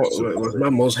 science is was my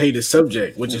most hated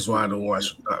subject, which is why I don't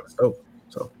watch Dr. Stone.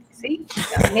 So See?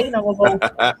 Y'all hating on both.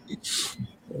 I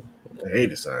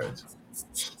hated science.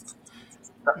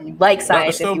 You like Dr.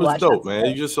 science if Stone you was watch dope, Dr. man. Stone.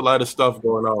 There's just a lot of stuff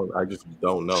going on. I just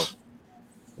don't know.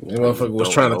 The motherfucker was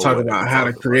trying to talk about how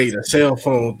to create a cell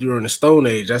phone during the Stone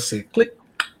Age. I said, click.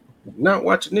 Not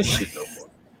watching this shit no more.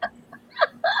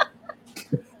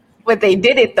 But they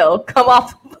did it though. Come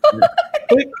off.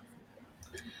 Click.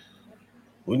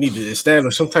 We need to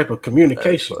establish some type of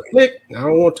communication. Click. I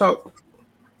don't want to talk.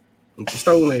 It's the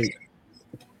Stone Age.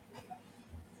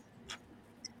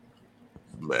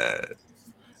 Man.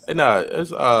 And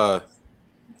it's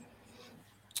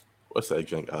what's that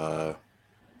drink?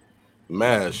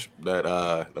 MASH, that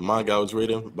the manga I was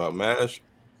reading about MASH.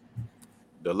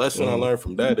 The lesson I learned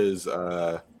from that is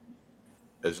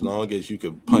as long as you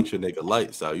could punch a nigga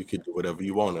lights out, you could do whatever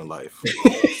you want in life.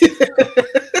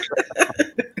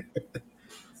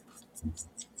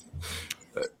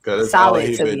 Because that's all Solid,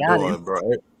 he to been be doing, honest.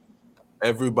 bro.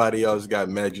 Everybody else got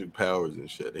magic powers and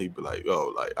shit. He'd be like,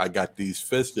 "Oh, like I got these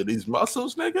fists and these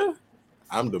muscles, nigga.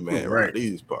 I'm the man Right. around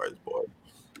these parts, boy."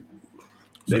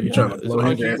 They So be yeah, trying to as blow long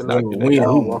his as you ass can over knock the a wind. He nigga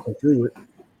out. walking through it.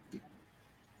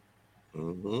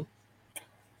 Mm-hmm.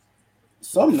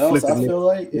 Something else I Flipping feel it.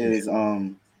 like is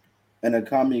and a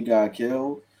Akami got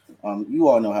killed. You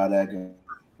all know how that goes.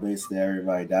 Basically,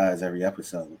 everybody dies every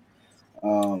episode.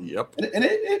 Yep. And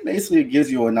it basically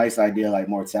gives you a nice idea like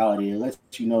mortality. It lets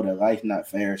you know that life not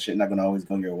fair, shit not gonna always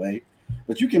go your way.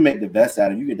 But you can make the best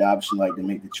out of it. You get the option like to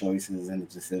make the choices and the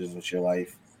decisions with your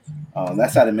life.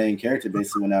 That's how the main character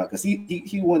basically went out because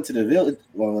he went to the village,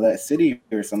 well, that city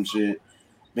or some shit.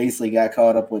 Basically, got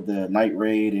caught up with the night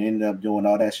raid and ended up doing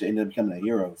all that shit. Ended up becoming a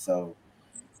hero. So,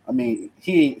 I mean,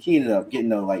 he ended up getting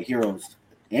no like heroes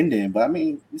ending, but I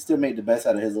mean, he still made the best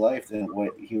out of his life than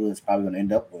what he was probably going to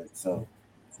end up with. So,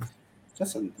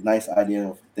 just a nice idea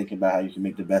of thinking about how you can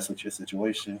make the best with your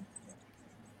situation.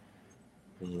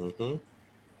 Mm-hmm.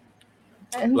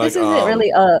 And Like this isn't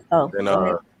really then go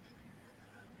ahead.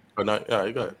 or not, yeah,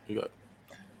 you got it.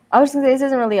 I was gonna say this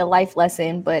isn't really a life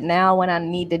lesson, but now when I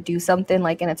need to do something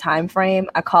like in a time frame,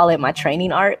 I call it my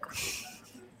training arc.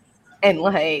 And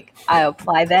like I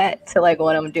apply that to like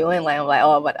what I'm doing. Like I'm like,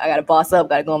 oh, but I gotta boss up,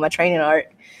 gotta go on my training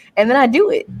arc. And then I do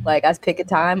it. Like I pick a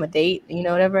time, a date,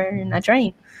 whatever, and I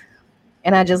train.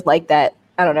 And I just like that.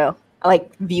 I don't know. I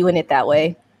like viewing it that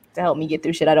way to help me get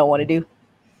through shit I don't want to do.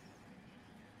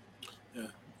 Yeah,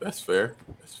 that's fair.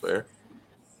 That's fair.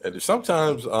 And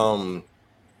sometimes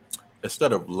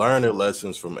instead of learning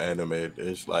lessons from anime,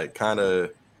 it's like kind of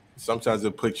sometimes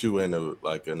it puts you in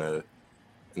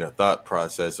a thought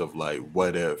process of like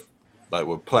what if, like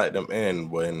with Platinum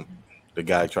End when the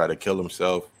guy tried to kill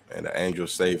himself and the angel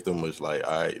saved him, was like,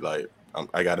 all right, like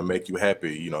I got to make you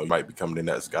happy, you might become the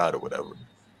next god or whatever.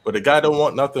 But the guy don't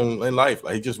want nothing in life,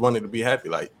 like he just wanted to be happy.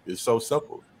 Like it's so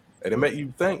simple, and it made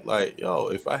you think like, yo,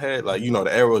 if I had like the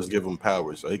arrows give him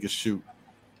power, so he could shoot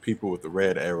people with the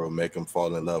red arrow, make them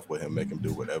fall in love with him, make him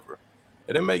do whatever.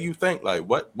 And it made you think like,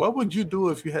 what would you do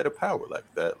if you had a power like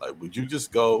that? Like, would you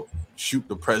just go shoot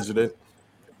the president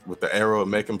with the arrow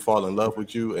and make him fall in love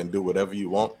with you and do whatever you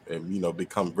want and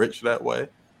become rich that way?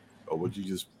 Or would you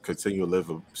just continue to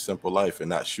live a simple life and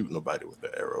not shoot nobody with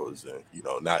the arrows and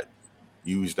not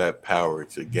use that power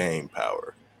to gain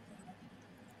power?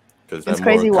 because It's that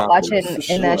crazy more watching confidence.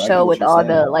 For in that sure, I show get what with you're all saying.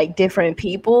 the like different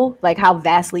people, like how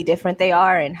vastly different they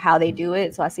are and how they do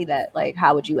it. So I see that, like,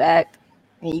 how would you act?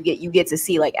 And you get to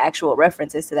see like actual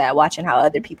references to that, watching how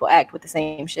other people act with the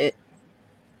same shit.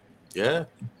 Yeah,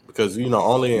 because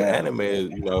only in Yeah.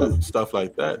 anime, stuff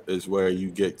like that is where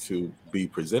you get to be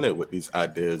presented with these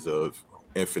ideas of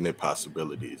infinite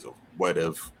possibilities of what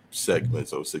if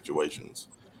segments or situations.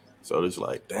 So it's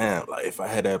like, damn, like if I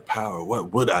had that power,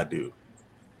 what would I do?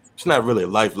 It's not really a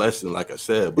life lesson, like I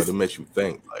said, but it makes you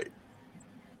think, like,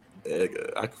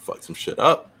 I could fuck some shit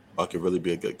up. Or I could really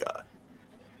be a good guy.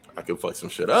 I could fuck some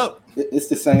shit up. It's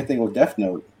the same thing with Death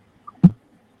Note.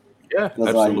 Yeah, Because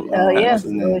absolutely. Hell yeah. what's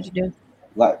his What name? would you do?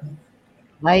 Like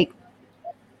Like,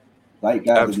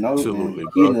 got the note, Absolutely, and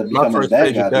he bro. ended up My becoming a first bad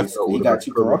page guy. of Death Note Basically, he would have been got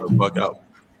you scribbled the corrupted. fuck out.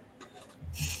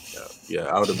 Yeah,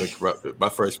 I would have been corrupted. My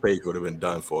first page would have been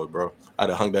done for it, bro. I'd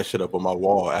have hung that shit up on my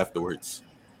wall afterwards.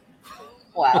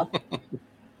 wow.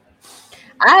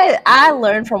 I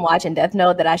learned from watching Death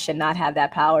Note that I should not have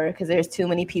that power because there's too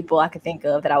many people I could think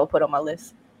of that I would put on my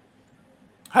list.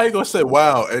 How you gonna say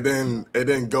wow and then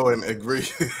go and agree?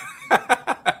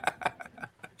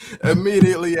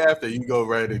 Immediately after you go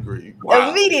right and agree. Wow.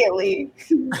 Immediately.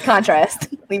 Contrast.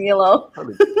 Leave me alone.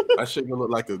 I should look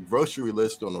like a grocery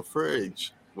list on a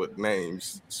fridge with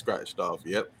names scratched off.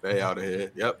 Yep, they out of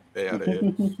here. Yep, they out of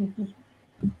here.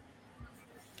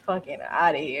 Fucking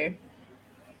out of here.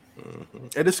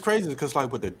 And it's crazy because, like,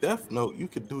 with the Death Note, you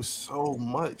could do so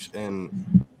much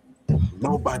and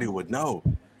nobody would know.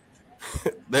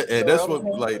 That's what,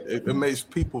 like, it makes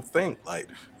people think, like,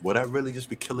 would I really just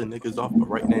be killing niggas off by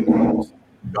writing their names?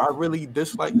 Do I really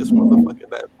dislike this motherfucker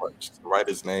that much to write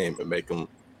his name and make him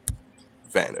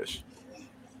vanish?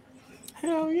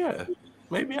 Hell yeah,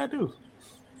 maybe I do.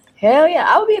 Hell yeah,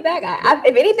 I would be a bad guy.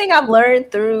 If anything I've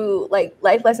learned through like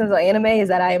life lessons on anime is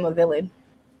that I am a villain.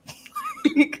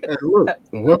 Hey, look,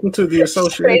 welcome to the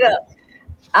association. Straight up,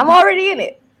 I'm already in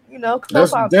it.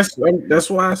 That's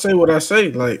why I say what I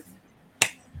say. Like,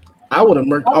 I would have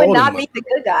murked I would all not of be them. the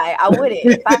good guy. I wouldn't.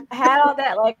 If I had all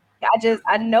that, like,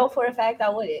 I know for a fact I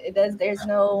wouldn't. It does. There's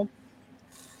no.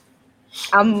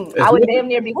 I would damn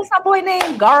near be. What's my boy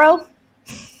name? Garo.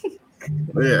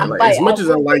 Yeah, like as much as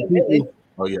I like people.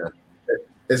 Oh yeah.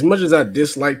 As much as I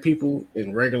dislike people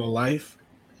in regular life,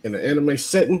 in the anime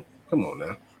setting, come on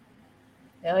now.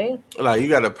 Hell yeah. Like, you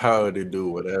got the power to do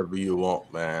whatever you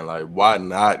want, man. Like, why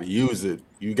not use it?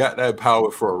 You got that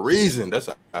power for a reason. That's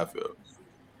how I feel.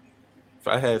 If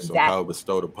I had some power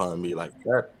bestowed upon me like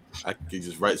that, I could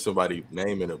just write somebody's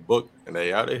name in a book and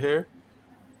they out of here,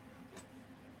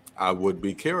 I would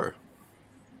be Kira.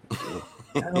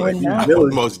 I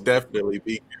would most definitely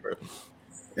be Kira.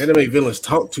 Anime villains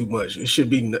talk too much. It should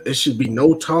be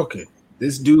no talking.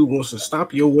 This dude wants to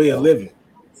stop your way of living.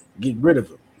 Get rid of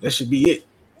him. That should be it.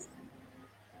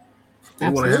 They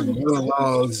want to have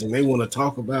monologues and they want to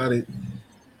talk about it.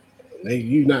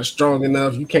 You not strong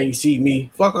enough. You can't see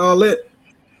me. Fuck all that.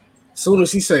 As soon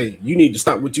as he say, you need to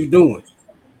stop what you doing,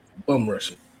 bum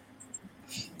rushing.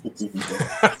 You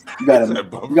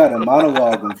gotta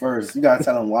monologue him first. You gotta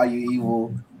tell him why you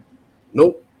evil.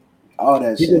 Nope. All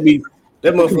that he shit.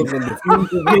 That motherfucker gonna be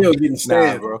fused in hell getting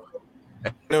stabbed. Nah, bro.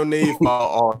 No need for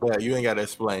all that. You ain't gotta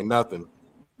explain nothing.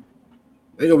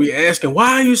 They gonna be asking,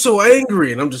 why are you so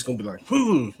angry? And I'm just gonna be like,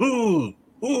 All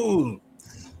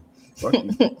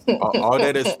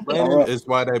that explaining is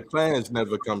why their plans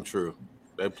never come true.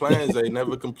 Their plans they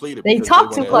never completed. They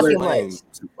talk too fucking much.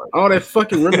 All that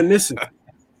fucking reminiscing.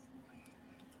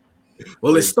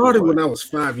 Well, it started when I was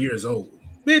 5 years old.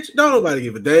 Bitch, don't nobody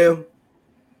give a damn.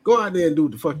 Go out there and do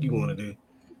what the fuck you want to do.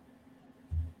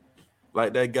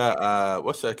 Like that guy,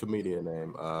 what's that comedian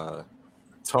name?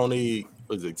 Tony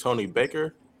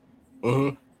Baker?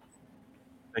 Mm-hmm.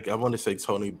 Like, I want to say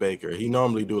Tony Baker. He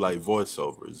normally do like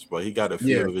voiceovers, but he got a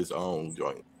few of his own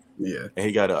joint. Yeah. And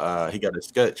he got a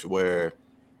sketch where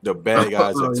the bad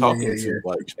guys are talking too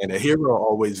much, and the hero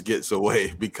always gets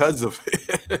away because of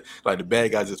it. Like, the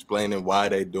bad guys explaining why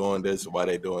they doing this, why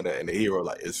they doing that, and the hero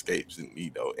like escapes and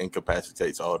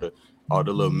incapacitates all the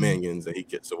little minions, and he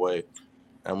gets away.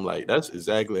 I'm like, that's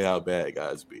exactly how bad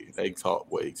guys be. They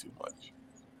talk way too much.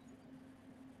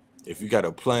 If you got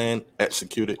a plan,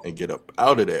 execute it and get up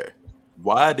out of there.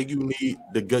 Why do you need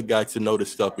the good guy to know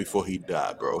this stuff before he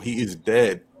died, bro? He is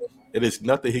dead. It is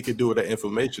nothing he can do with that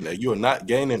information. And you are not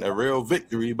gaining a real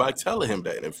victory by telling him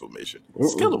that information.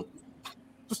 Just kill him.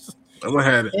 I'm gonna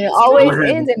have it. It always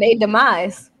ends in a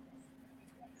demise.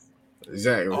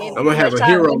 Exactly. I'm gonna have a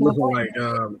hero looking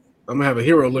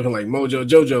like Mojo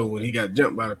Jojo when he got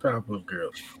jumped by the Powerpuff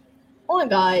Girls. Oh my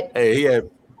god. Hey, he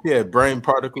had brain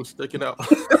particles sticking out.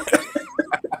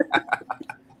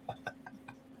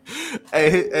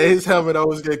 his helmet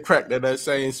always get cracked at that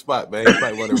same spot, man. He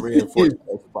might want to reinforce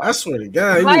that spot. I swear to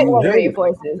God, Might he want to was-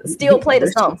 reinforce it. Steel plate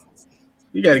or something.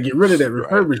 You got to get rid of that Right.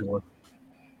 refurbished one.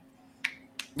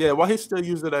 Yeah, why he still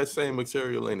using that same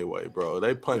material anyway, bro?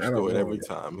 They punch I don't through it know, every man.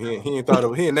 time. He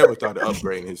ain't never thought of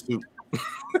upgrading his suit.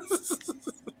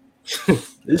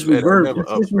 This Man, I never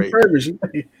refurbished.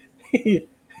 He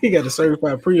got a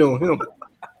certified pre-owned helmet.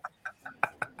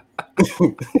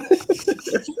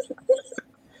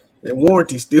 And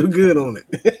warranty still good on it.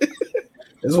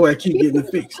 That's why I keep getting it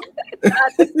fixed.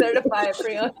 Not the certified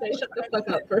pre-owned. Shut the fuck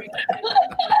up, bro.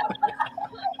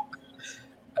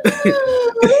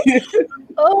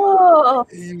 Oh,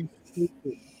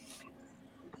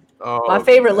 Oh, my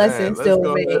favorite man, lesson let's still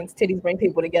go ahead. remains: titties bring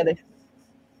people together.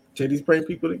 Titties bring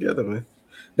people together, man.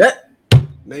 That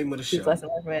name of the Chief show. lesson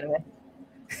learned from anime.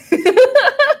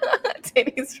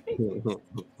 Titties.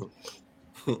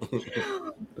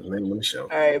 The name of the show.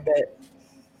 All right, bet.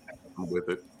 I'm with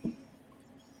it.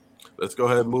 Let's go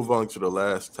ahead and move on to the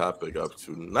last topic of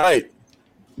tonight.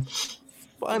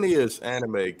 Funniest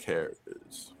anime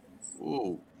characters.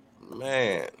 Ooh,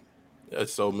 man.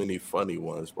 There's so many funny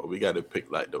ones, but we got to pick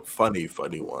like the funny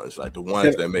ones, like the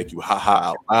ones that make you ha ha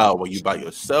out loud when you by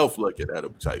yourself looking at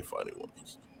them type funny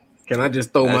ones. Can I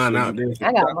just throw mine Actually, out there?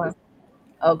 I got one.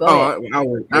 Oh, go ahead. I'll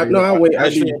wait. I'll wait.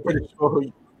 Actually, I'm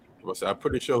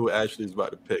pretty sure who Ashley's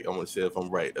about to pick. I'm gonna see if I'm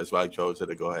right. That's why I chose her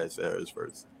to go ahead and say hers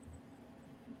first.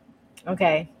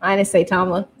 Okay, I didn't say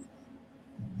Tamla.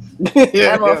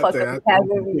 Yeah, That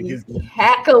motherfucker be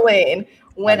cackling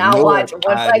when I watch.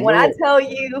 When I tell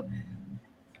you,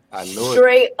 I know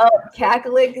straight up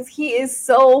cackling because he is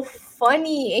so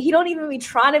funny and he don't even be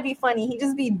trying to be funny. He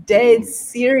just be dead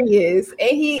serious. And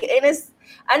it's,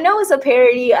 I know it's a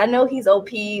parody. I know he's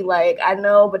OP. Like I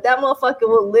know, but that motherfucker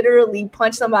will literally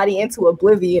punch somebody into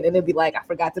oblivion and it'd be like, I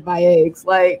forgot to buy eggs.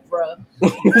 Like, bro.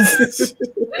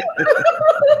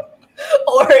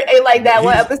 Or like that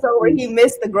one episode where he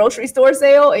missed the grocery store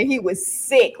sale and he was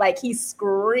sick. Like he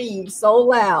screamed so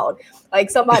loud, like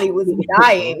somebody was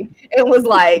dying, and was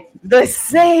like, the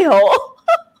sale.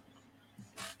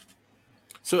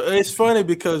 So it's funny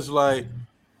because like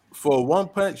for One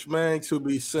Punch Man to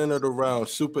be centered around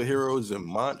superheroes and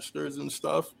monsters and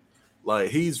stuff, like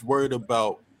he's worried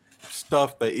about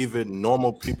stuff that even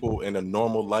normal people in a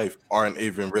normal life aren't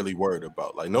even really worried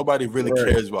about. Like nobody really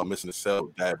cares about missing a cell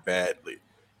that badly.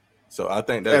 So I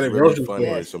think that's really funny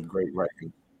and some great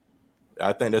writing.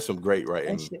 I think there's some great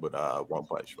writing with One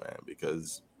Punch Man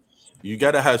because you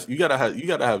gotta have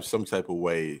some type of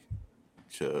way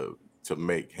to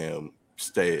make him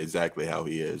stay exactly how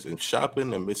he is. And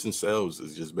shopping and missing cells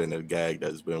has just been a gag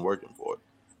that's been working for it.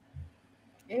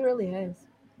 It really has.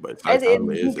 But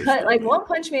like One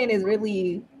Punch Man is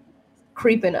really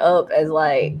creeping up as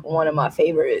like one of my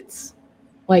favorites.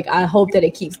 Like I hope that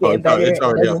it keeps getting better. It's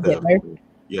already up there.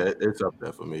 Yeah, it's up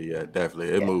there for me. Yeah, definitely.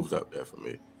 It moves up there for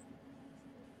me.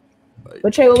 Like,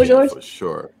 but Trey, what was yours? For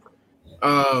sure.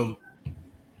 I'm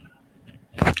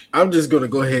just gonna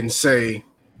go ahead and say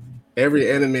every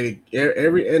anime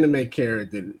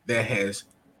character that has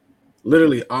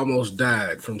literally almost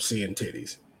died from seeing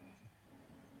titties.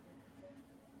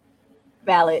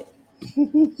 Valid.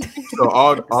 So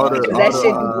all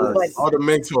the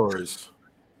mentors.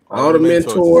 All the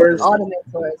mentors.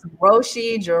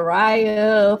 Roshi,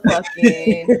 Jiraiya,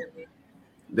 fucking.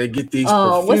 They get these.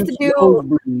 What's the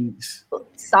dude?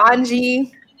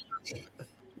 Sanji.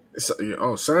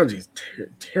 Sanji's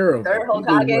terrible. Third Hokage.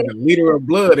 Like a liter of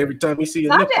blood every time you see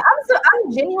him. I'm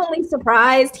genuinely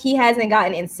surprised he hasn't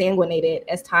gotten insanguinated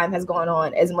as time has gone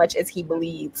on as much as he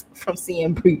bleeds from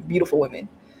seeing beautiful women.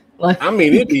 Like, I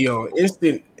mean, it'd be on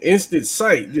instant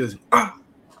sight, just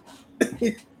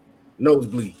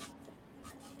nosebleed.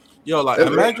 Yo, like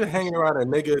imagine hanging around a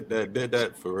nigga that did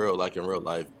that for real, like in real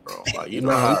life, bro. Like you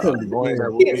know how annoying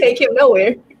that would be. Can't take him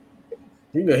nowhere.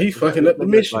 You know he's fucking up the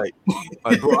mission. Like,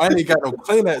 bro, I ain't got no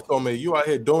Kleenex on me. You out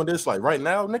here doing this like right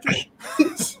now,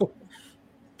 nigga?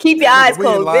 Keep your eyes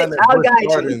closed, bitch. I'll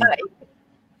guide you.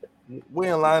 We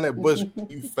in line at Bush,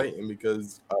 you fainting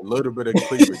because a little bit of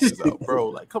cleavage is out, bro.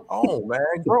 Like, come on, man,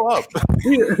 grow up.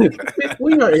 We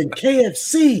are in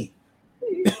KFC.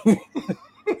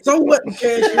 So what?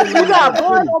 You got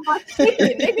blood on my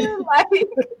chicken, nigga. Like,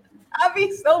 I be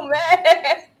so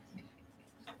mad.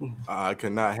 I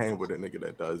cannot hang with a nigga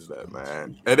that does that,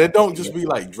 man. And it don't just be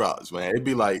like drops, man. It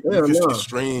be like you just see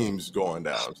streams going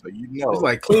down. So you know, it's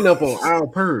like clean up on our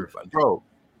perv, like, bro.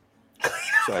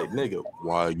 It's like, nigga,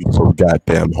 why are you so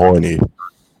goddamn horny?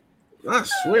 I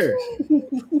swear.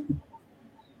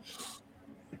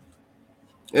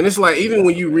 And it's like, even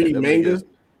when you read manga,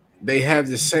 they have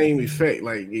the same effect.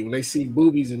 Like when they see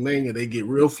boobies in manga, they get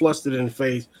real flustered in the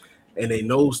face and they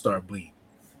nose start bleeding.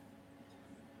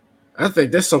 I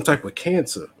think that's some type of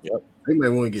cancer. Yep. They might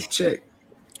want to get checked.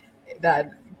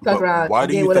 That But fuck around. why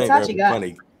do Get you what think they're Itachi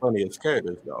the got. funniest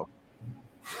characters though?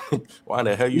 Why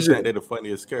the hell you think they're the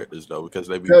funniest characters though? Because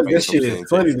they be Because famous that from shit seeing is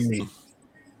funny to titties. me.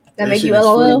 That make shit you is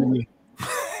funny to LOL. me.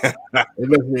 It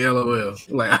makes me LOL.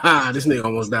 Like, this nigga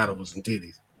almost died over some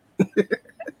titties.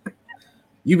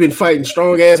 You've been fighting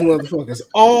strong ass motherfuckers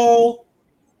all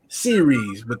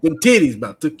series, but them titties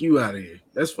about took you out of here.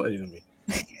 That's funny to me.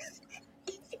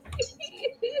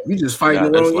 You just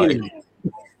fighting the wrong enemy.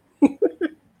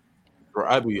 Bro,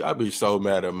 I'd be so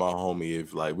mad at my homie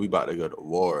if like we about to go to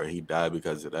war and he died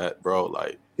because of that, bro.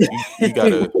 Like you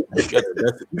gotta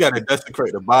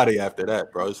desecrate the body after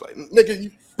that, bro. It's like nigga,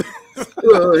 he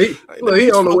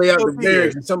on the way out the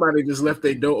barracks and somebody just left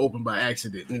their door open by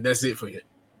accident, and that's it for him.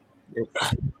 And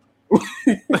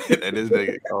this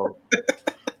nigga cold.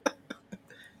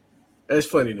 That's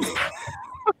funny to me.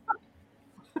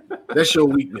 That's your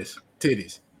weakness,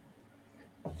 titties.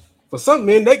 For some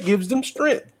men, that gives them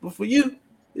strength, but for you,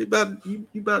 you about to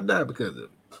die because of it.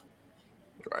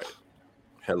 Right,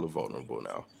 hella vulnerable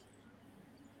now.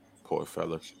 Poor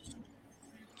fella.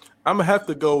 I'm gonna have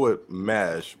to go with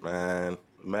Mash, man.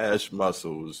 Mash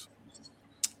Muscles.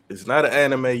 It's not an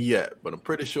anime yet, but I'm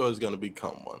pretty sure it's gonna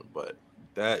become one. But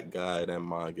that guy, that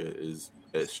manga is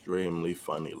extremely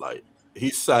funny. Like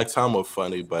he's Saitama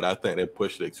funny, but I think they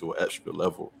pushed it to an extra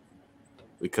level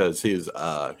because he's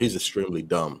extremely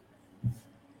dumb.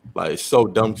 Like so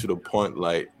dumb to the point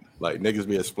like niggas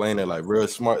be explaining like real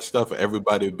smart stuff and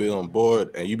everybody be on board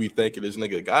and you be thinking this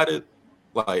nigga got it.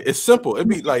 Like it's simple. It'd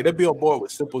be like they be on board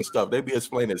with simple stuff. They be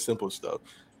explaining simple stuff.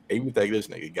 And you think this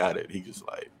nigga got it. He just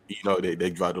like, they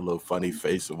draw the little funny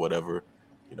face or whatever.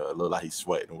 It look like he's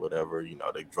sweating or whatever.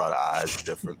 They draw the eyes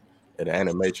different in the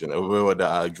animation. Or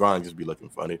the drawing just be looking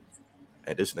funny.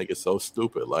 And this nigga's so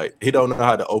stupid. Like he don't know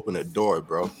how to open a door,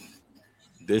 bro.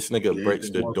 This nigga breaks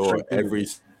the door every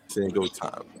single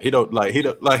time. He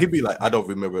be like, I don't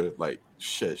remember like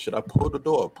shit. Should I pull the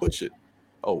door or push it?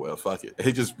 Oh well, fuck it.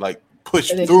 He just like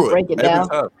pushed through it every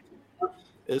time.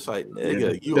 It's like,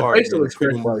 nigga, you are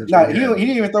pretty much. Nah, he didn't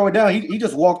even throw it down. He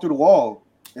just walked through the wall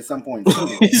at some point. Yeah,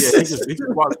 he just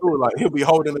walked through it. Like he'll be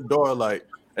holding the door, like,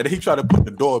 and then he tried to put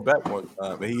the door back one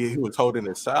time, and he was holding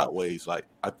it sideways. Like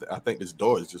I think this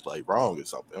door is just like wrong or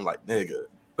something. I'm like, nigga,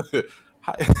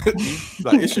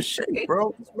 like it's your shape,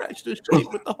 bro. Just match the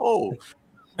shape with the hole.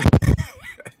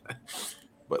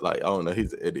 But like I don't know,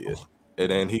 he's an idiot. And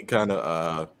then he kind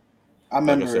of, like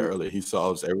I said earlier, he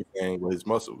solves everything with his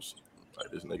muscles. Like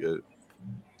this nigga,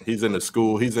 he's in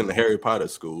the Harry Potter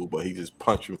school, but he just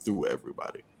punching through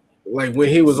everybody. Like when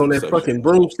he was on that fucking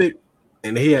broomstick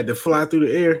and he had to fly through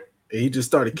the air and he just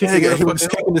started kicking. He was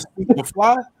kicking his feet to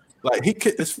fly. Like he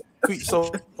kicked his feet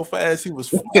so fast he was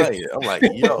flying. I'm like,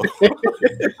 yo.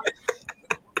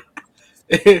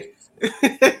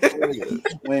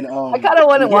 When I kind of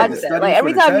want to watch that. Like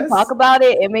every time you talk about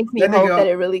it, it makes me hope that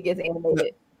it really gets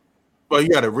animated. Well, you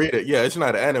got to read it. Yeah, it's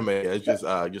not an anime. It's just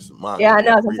manga. Yeah, I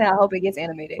know. So I'm saying I hope it gets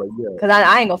animated. Because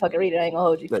I ain't gonna fucking read it. I ain't gonna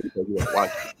hold you. Watch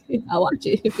it. I'll watch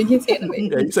it if it gets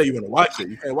animated. Yeah, you say you want to watch it.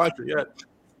 You can't watch it yet.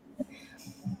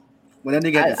 When that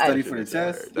nigga had to study for the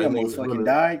test, he almost fucking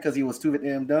died because he was too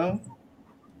damn dumb.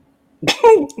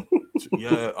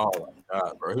 Yeah. Oh my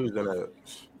god, bro. He was in a.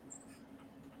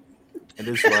 And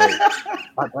it's like,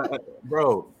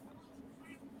 bro.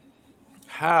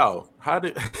 How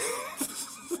did?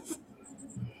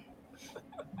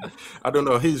 I don't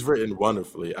know. He's written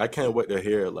wonderfully. I can't wait to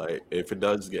hear like if it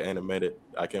does get animated.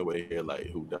 I can't wait to hear like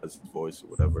who does his voice or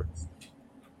whatever.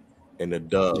 And the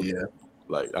dub, yeah.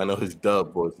 Like I know his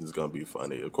dub voice is gonna be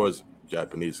funny. Of course,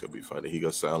 Japanese is gonna be funny. He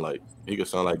gonna sound like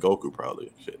Goku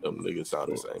probably. Shit, them niggas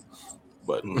sound the same.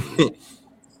 But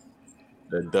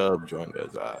the dub joint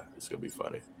is it's gonna be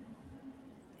funny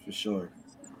for sure.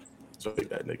 So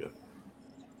that nigga.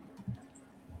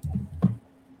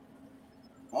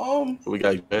 We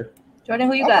got you there? Jordan,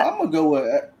 who you got? I'm gonna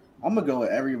go with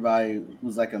everybody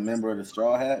who's like a member of the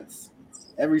Straw Hats.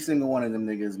 Every single one of them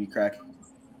niggas be cracking.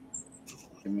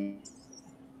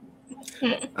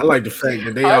 I like the fact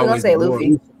that they I was always gonna say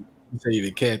Luffy. Say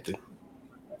the captain.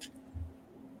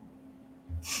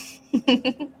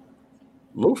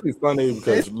 Luffy funny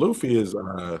because Luffy is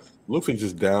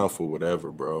just down for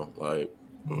whatever, bro. Like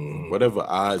whatever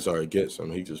odds are against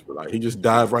him, he just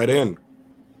dive right in.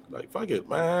 Like fuck it,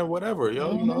 man, whatever,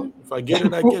 yo. If I get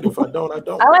it, I get it. If I don't, I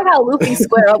don't. I like how Luffy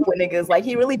square up with niggas. Like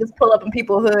he really just pull up in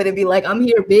people's hood and be like, "I'm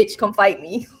here, bitch. Come fight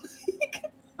me."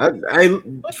 I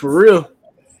for real.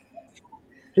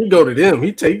 He go to them.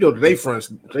 He go to they front.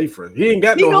 He ain't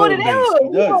got He no go to home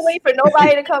them. base. He don't wait for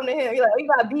nobody to come to him. He like, oh, you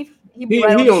got beef. He be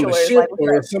right He on on the the shore. ship Like,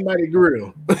 or somebody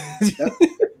grill.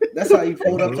 That's how he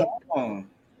pulled up to Hong.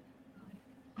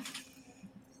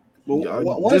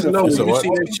 Just know when you what? see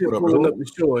that ship What up, pulling bro? up the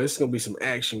shore, it's gonna be some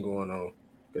action going on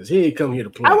because he ain't come here to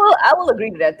play. I will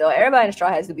agree to that though. Everybody in the Straw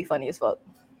Hats to be funny as fuck.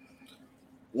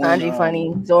 Andre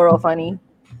funny, Zoro funny,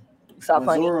 Usopp when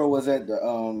funny. Zoro was at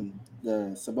the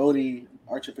Saboti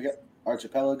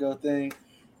archipelago thing,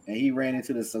 and he ran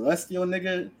into the Celestial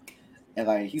nigga, and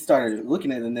like he started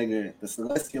looking at the nigga. The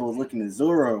Celestial was looking at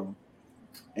Zoro,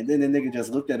 and then the nigga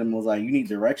just looked at him and was like, "You need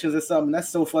directions or something?" That's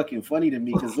so fucking funny to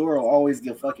me because Zoro always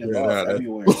get fucking lost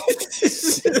everywhere.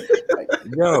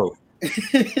 Yo,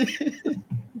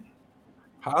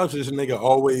 how's this nigga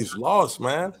always lost,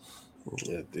 man?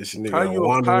 Yeah, this nigga How you a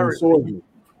wandering pirate? soldier.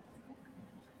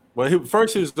 Well,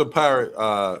 first he was the pirate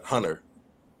hunter.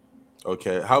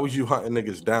 Okay, how was you hunting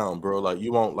niggas down, bro? Like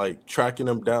you won't like tracking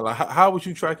them down. Like how was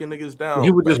you tracking niggas down?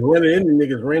 He was just running into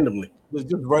niggas randomly. Was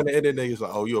just running into niggas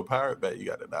like, oh, you a pirate? Bet you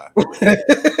gotta die.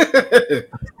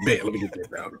 Bet, let me get that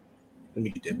down. Let me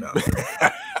get that down.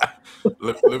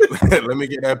 let me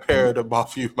get that parrot up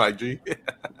off you, my G.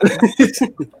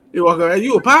 You walk around,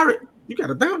 you a pirate? You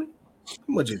got a bounty? How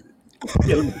much is it?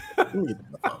 Yeah, let me get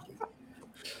that off.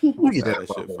 Let me get that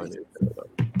shit off. funny.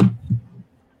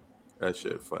 That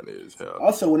shit funny as hell.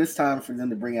 Also, when it's time for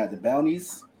them to bring out the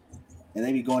bounties, and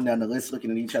they be going down the list looking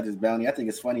at each other's bounty, I think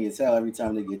it's funny as hell every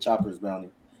time they get Chopper's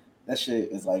bounty. That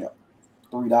shit is like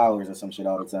 $3 or some shit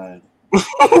all the time.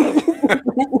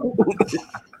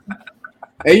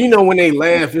 And you know when they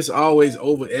laugh, it's always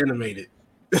over animated.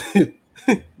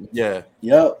 Yeah.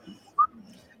 Yep.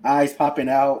 Eyes popping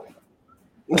out.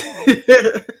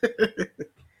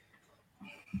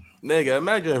 Nigga,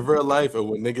 imagine in real life and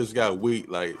when niggas got weak,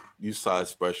 like you saw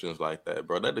expressions like that,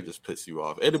 bro. That just piss you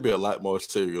off. It'd be a lot more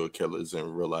serial killers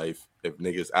in real life if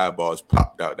niggas' eyeballs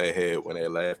popped out their head when they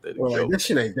laughed at a Well, joke. like, that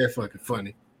shit ain't that fucking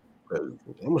funny. I'm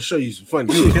gonna show you some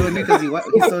funny You shit. killing me because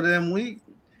he's so damn weak?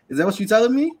 Is that what you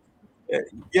telling me?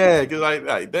 Yeah, cause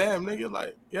like damn nigga,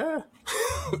 like yeah.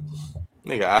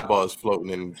 Nigga eyeballs floating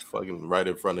in fucking right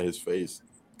in front of his face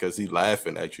because he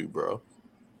laughing at you, bro.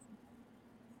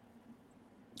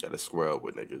 Gotta square up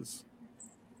with niggas.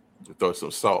 Throw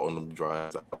some salt on them dry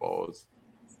eyeballs.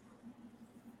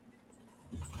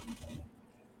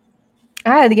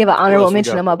 I had to give an honorable else we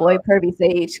mention got? to my boy Pervy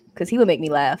Sage because he would make me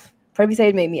laugh. Pervy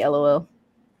Sage made me LOL.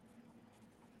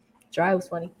 Dry was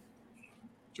funny.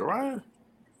 Jiraiya?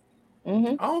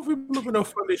 Mm-hmm. I don't remember no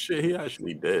funny shit he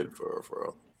actually did for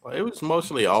real. Like, it was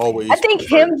mostly always. I think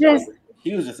him just.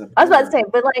 He was just a. I was about to say,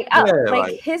 but like,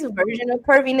 like his version of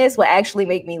perviness would actually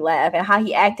make me laugh, and how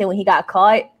he acted when he got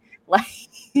caught. Like,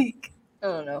 I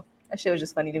don't know. That shit was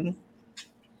just funny to me.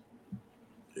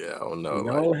 Yeah, I don't know.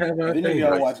 Y'all have our Didn't thing.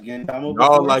 y'all watch Gintama All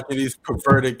before? like these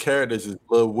perverted characters is a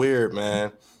little weird,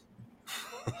 man.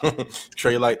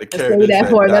 Trey like the Let's save characters that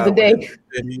for another died day. in the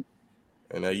city,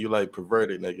 and you like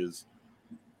perverted niggas.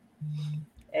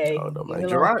 Hey, Oh no, man. leave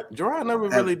me alone. Jiraiya never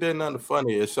really did nothing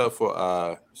funny except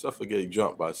for getting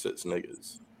jumped by 6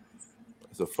 niggas.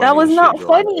 That's the That was funniest not shit,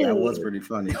 funny. That was pretty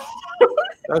funny.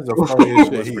 That's the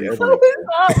funniest shit he pretty ever. funny. That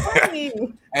was not funny.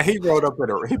 And he pulled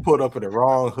up in the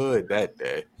wrong hood that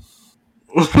day.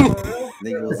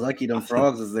 Nigga was lucky them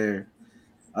frogs was there.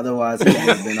 Otherwise, he would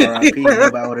have been RIP.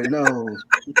 Nobody would have known.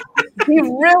 He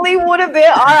really would have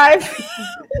been RIP.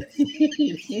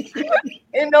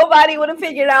 And nobody would have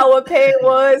figured out what pay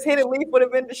was. Hidden Leaf would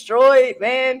have been destroyed,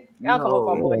 man. Y'all come up,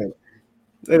 my boy.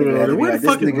 Where the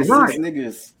fuck is Ryan?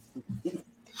 Niggas.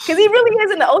 Because he really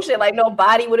is in the ocean. Like, no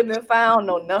body would have been found,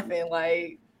 no nothing.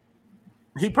 Like,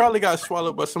 He probably got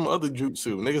swallowed by some other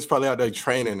jutsu. Niggas probably out there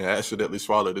training and accidentally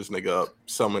swallowed this nigga up,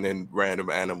 summoning random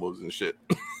animals and shit.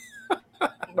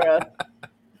 bruh.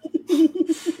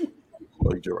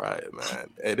 Boy, Jiraiya, man.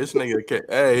 Hey, this nigga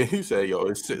hey, he said, yo,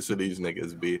 it's 6 of these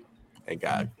niggas be and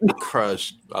got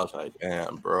crushed. I was like,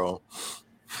 damn, bro.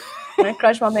 When I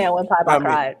crushed my man one time, I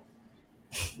cried.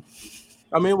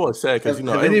 I mean, it was sad because,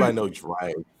 Have everybody knows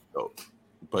Jiraiya, though.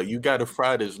 But you got to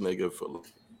fry this nigga for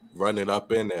running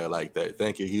up in there like that,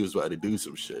 thinking he was about to do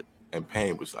some shit. And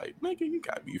Pain was like, nigga, you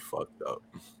got me fucked up.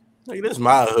 Nigga, this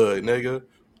my hood, nigga.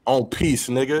 On peace,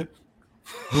 nigga.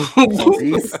 On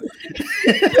peace.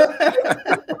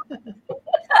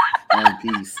 On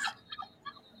peace.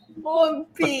 On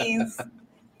peace.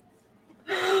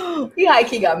 He high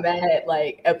key got mad at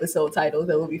like episode titles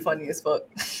that would be funny as fuck.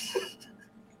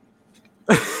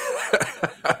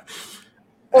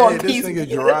 Hey, this nigga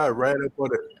Jiraiya ran up on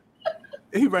it.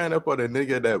 he ran up on a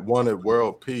nigga that wanted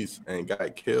world peace and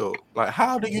got killed. Like,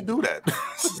 how do you do that?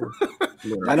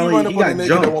 I How know you run he up on a got nigga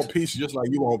jumped. that want peace just like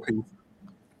you want peace?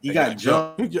 He got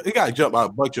jumped. He got jumped by a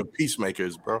bunch of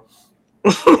peacemakers, bro.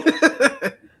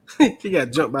 He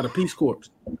got jumped by the Peace Corps.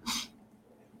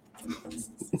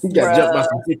 He got jumped by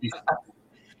some hippies.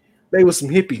 They were some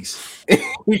hippies.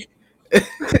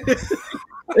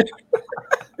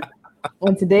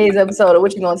 On today's episode of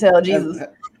What You Gonna Tell Jesus?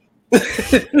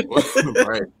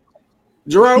 Right.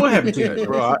 Gerard, what happened to you,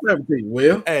 Bro, what happened to you,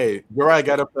 Will? Hey, Gerard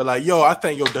got up there like, yo, I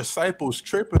think your disciples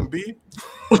tripping, B.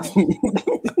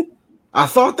 I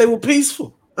thought they were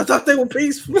peaceful.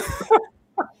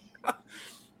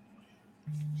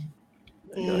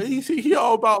 He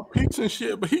all about peace and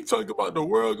shit, but he talking about the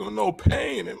world gonna no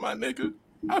pain. And my nigga,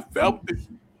 I felt it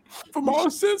from all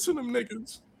sense of them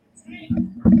niggas.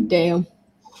 Damn.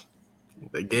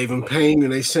 They gave him pain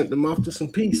and they sent them off to some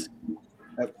peace.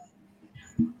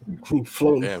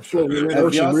 Floating in the Have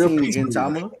ocean, y'all real seen peaceful.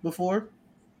 Gintama before?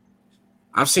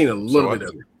 I've seen a little bit of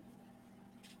it.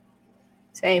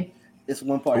 Same. It's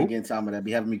one part of Gintama that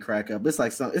be having me crack up. It's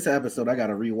like it's an episode I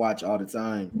gotta rewatch all the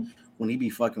time when he be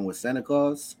fucking with Santa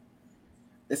Claus.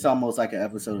 It's almost like an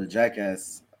episode of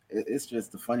Jackass. It's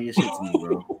just the funniest shit to me,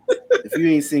 bro. If you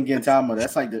ain't seen Gintama,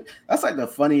 that's like the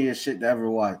funniest shit to ever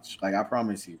watch. Like, I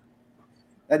promise you.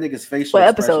 That nigga's facial What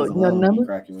expressions episode? No alone number? be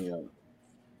cracking me up.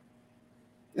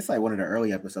 It's like one of the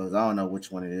early episodes. I don't know which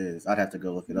one it is. I'd have to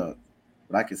go look it up.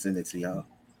 But I can send it to y'all.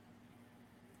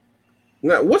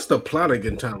 Now, what's the plot of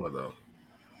Gintama though?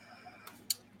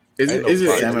 Is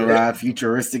it samurai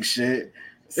futuristic shit?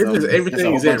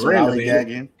 Everything is at random.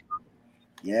 Lollygagging.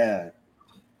 Yeah.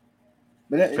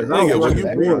 But that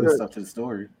stuff to the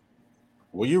story.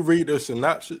 When you read the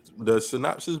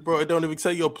synopsis, bro, it don't even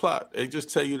tell you a plot. It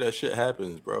just tell you that shit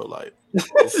happens, bro. Like,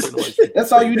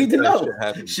 that's all you need to know.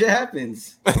 Shit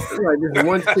happens. Like this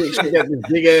one chick, she got this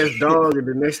big ass dog, and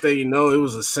the next thing you know, it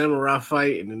was a samurai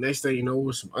fight, and the next thing you know, there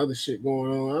was some other shit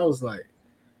going on. I was like,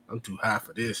 I'm too high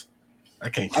for this. I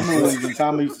can't. I remember when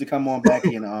Tommy used to come on back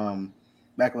on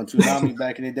Toonami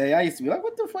back in the day. I used to be like,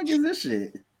 what the fuck is this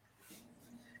shit?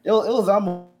 It was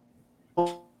almost.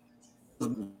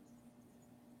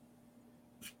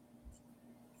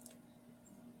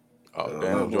 Oh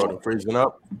damn! Jordan freezing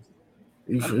up.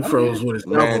 He froze with his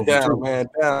man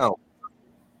down.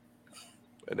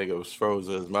 That nigga was froze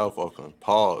his mouth open.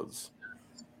 Pause.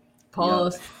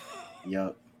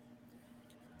 Yup.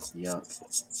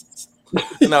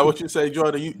 Now, what you say,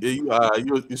 Jordan?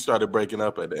 You started breaking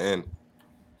up at the end.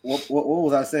 What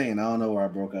was I saying? I don't know where I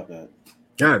broke up at.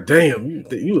 God damn,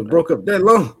 you broke up that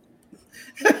long.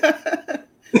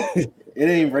 It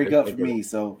didn't break up for me,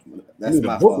 so that's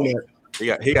my fault.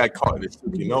 He got caught in this,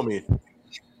 you know me.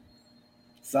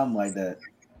 Something like that.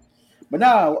 But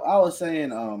now I was saying,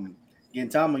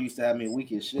 Gintama used to have me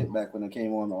weak as shit back when it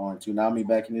came on Toonami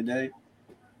back in the day.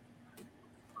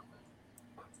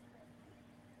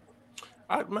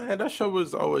 Man, that show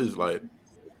was always like,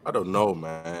 I don't know,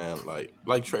 man.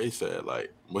 Like Trey said,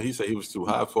 like when he said he was too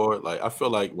high for it, like I feel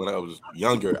like when I was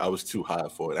younger, I was too high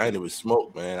for it. I didn't even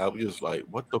smoke, man. I was just like,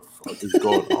 what the fuck is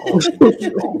going on?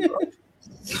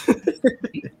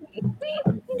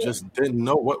 Just didn't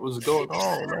know what was going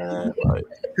on, man.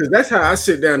 Because that's how I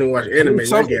sit down and watch anime.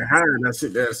 I get high and I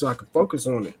sit there so I can focus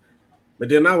on it. But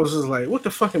then I was just like, what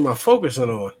the fuck am I focusing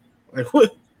on? Like,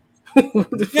 what?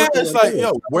 Yeah, it's like,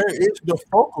 yo, where is the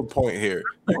focal point here?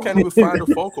 You can't even find the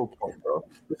focal point, bro.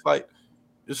 It's like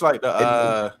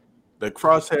the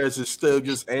crosshairs is still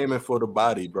just aiming for the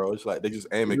body, bro. It's like they just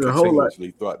aiming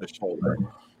continuously throughout the show.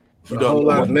 You don't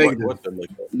know what to look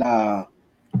at. Nah.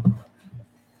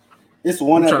 It's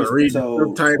one trying to read the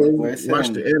episode subtitle, where it's watch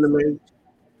the anime.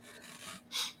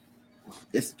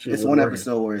 It's one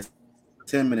episode where it's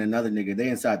Tim and another nigga. They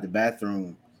inside the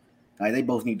bathroom. Like they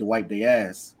both need to wipe their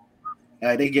ass.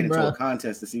 Like they get into a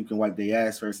contest to see who can wipe their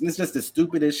ass first. And it's just the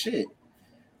stupidest shit.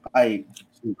 Like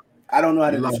I don't know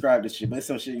how to describe this shit, but it's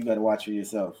some shit you gotta watch for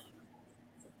yourself.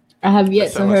 I have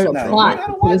yet to heard a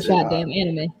plot for this goddamn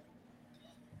anime.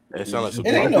 It sounds like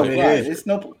it ain't no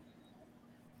plot.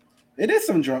 It is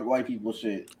some drunk white people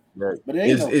shit. Right. But it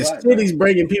ain't it's titties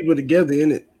bringing people together,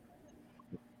 in it.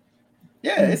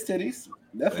 Yeah, it's titties.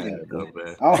 Definitely.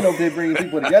 Man, I don't know if they're bringing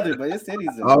people together, but it's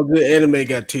titties. All good anime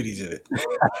got titties in it.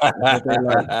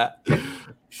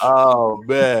 Oh,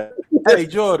 man. Hey,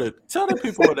 Jordan, tell the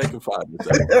people where they can find us.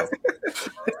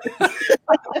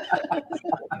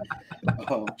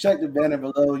 Check the banner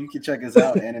below. You can check us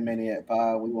out, Animaniac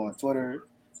Pod. We on Twitter,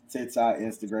 TikTok,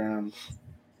 Instagram.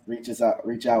 Reach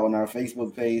out on our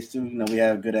Facebook page too. You know, we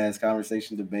have good ass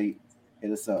conversation, debate.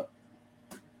 Hit us up.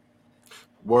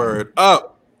 Word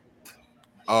up.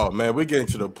 Oh man, we're getting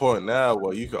to the point now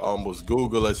where you can almost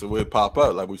Google us and we'll pop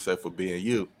up, like we said for being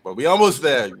you. But we almost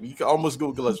there. You can almost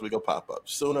Google us, we can pop up.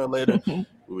 Sooner or later, we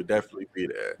will definitely be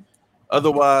there.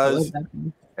 Otherwise,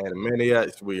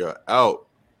 Animaniacs, we are out.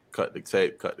 Cut the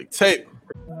tape, cut the tape.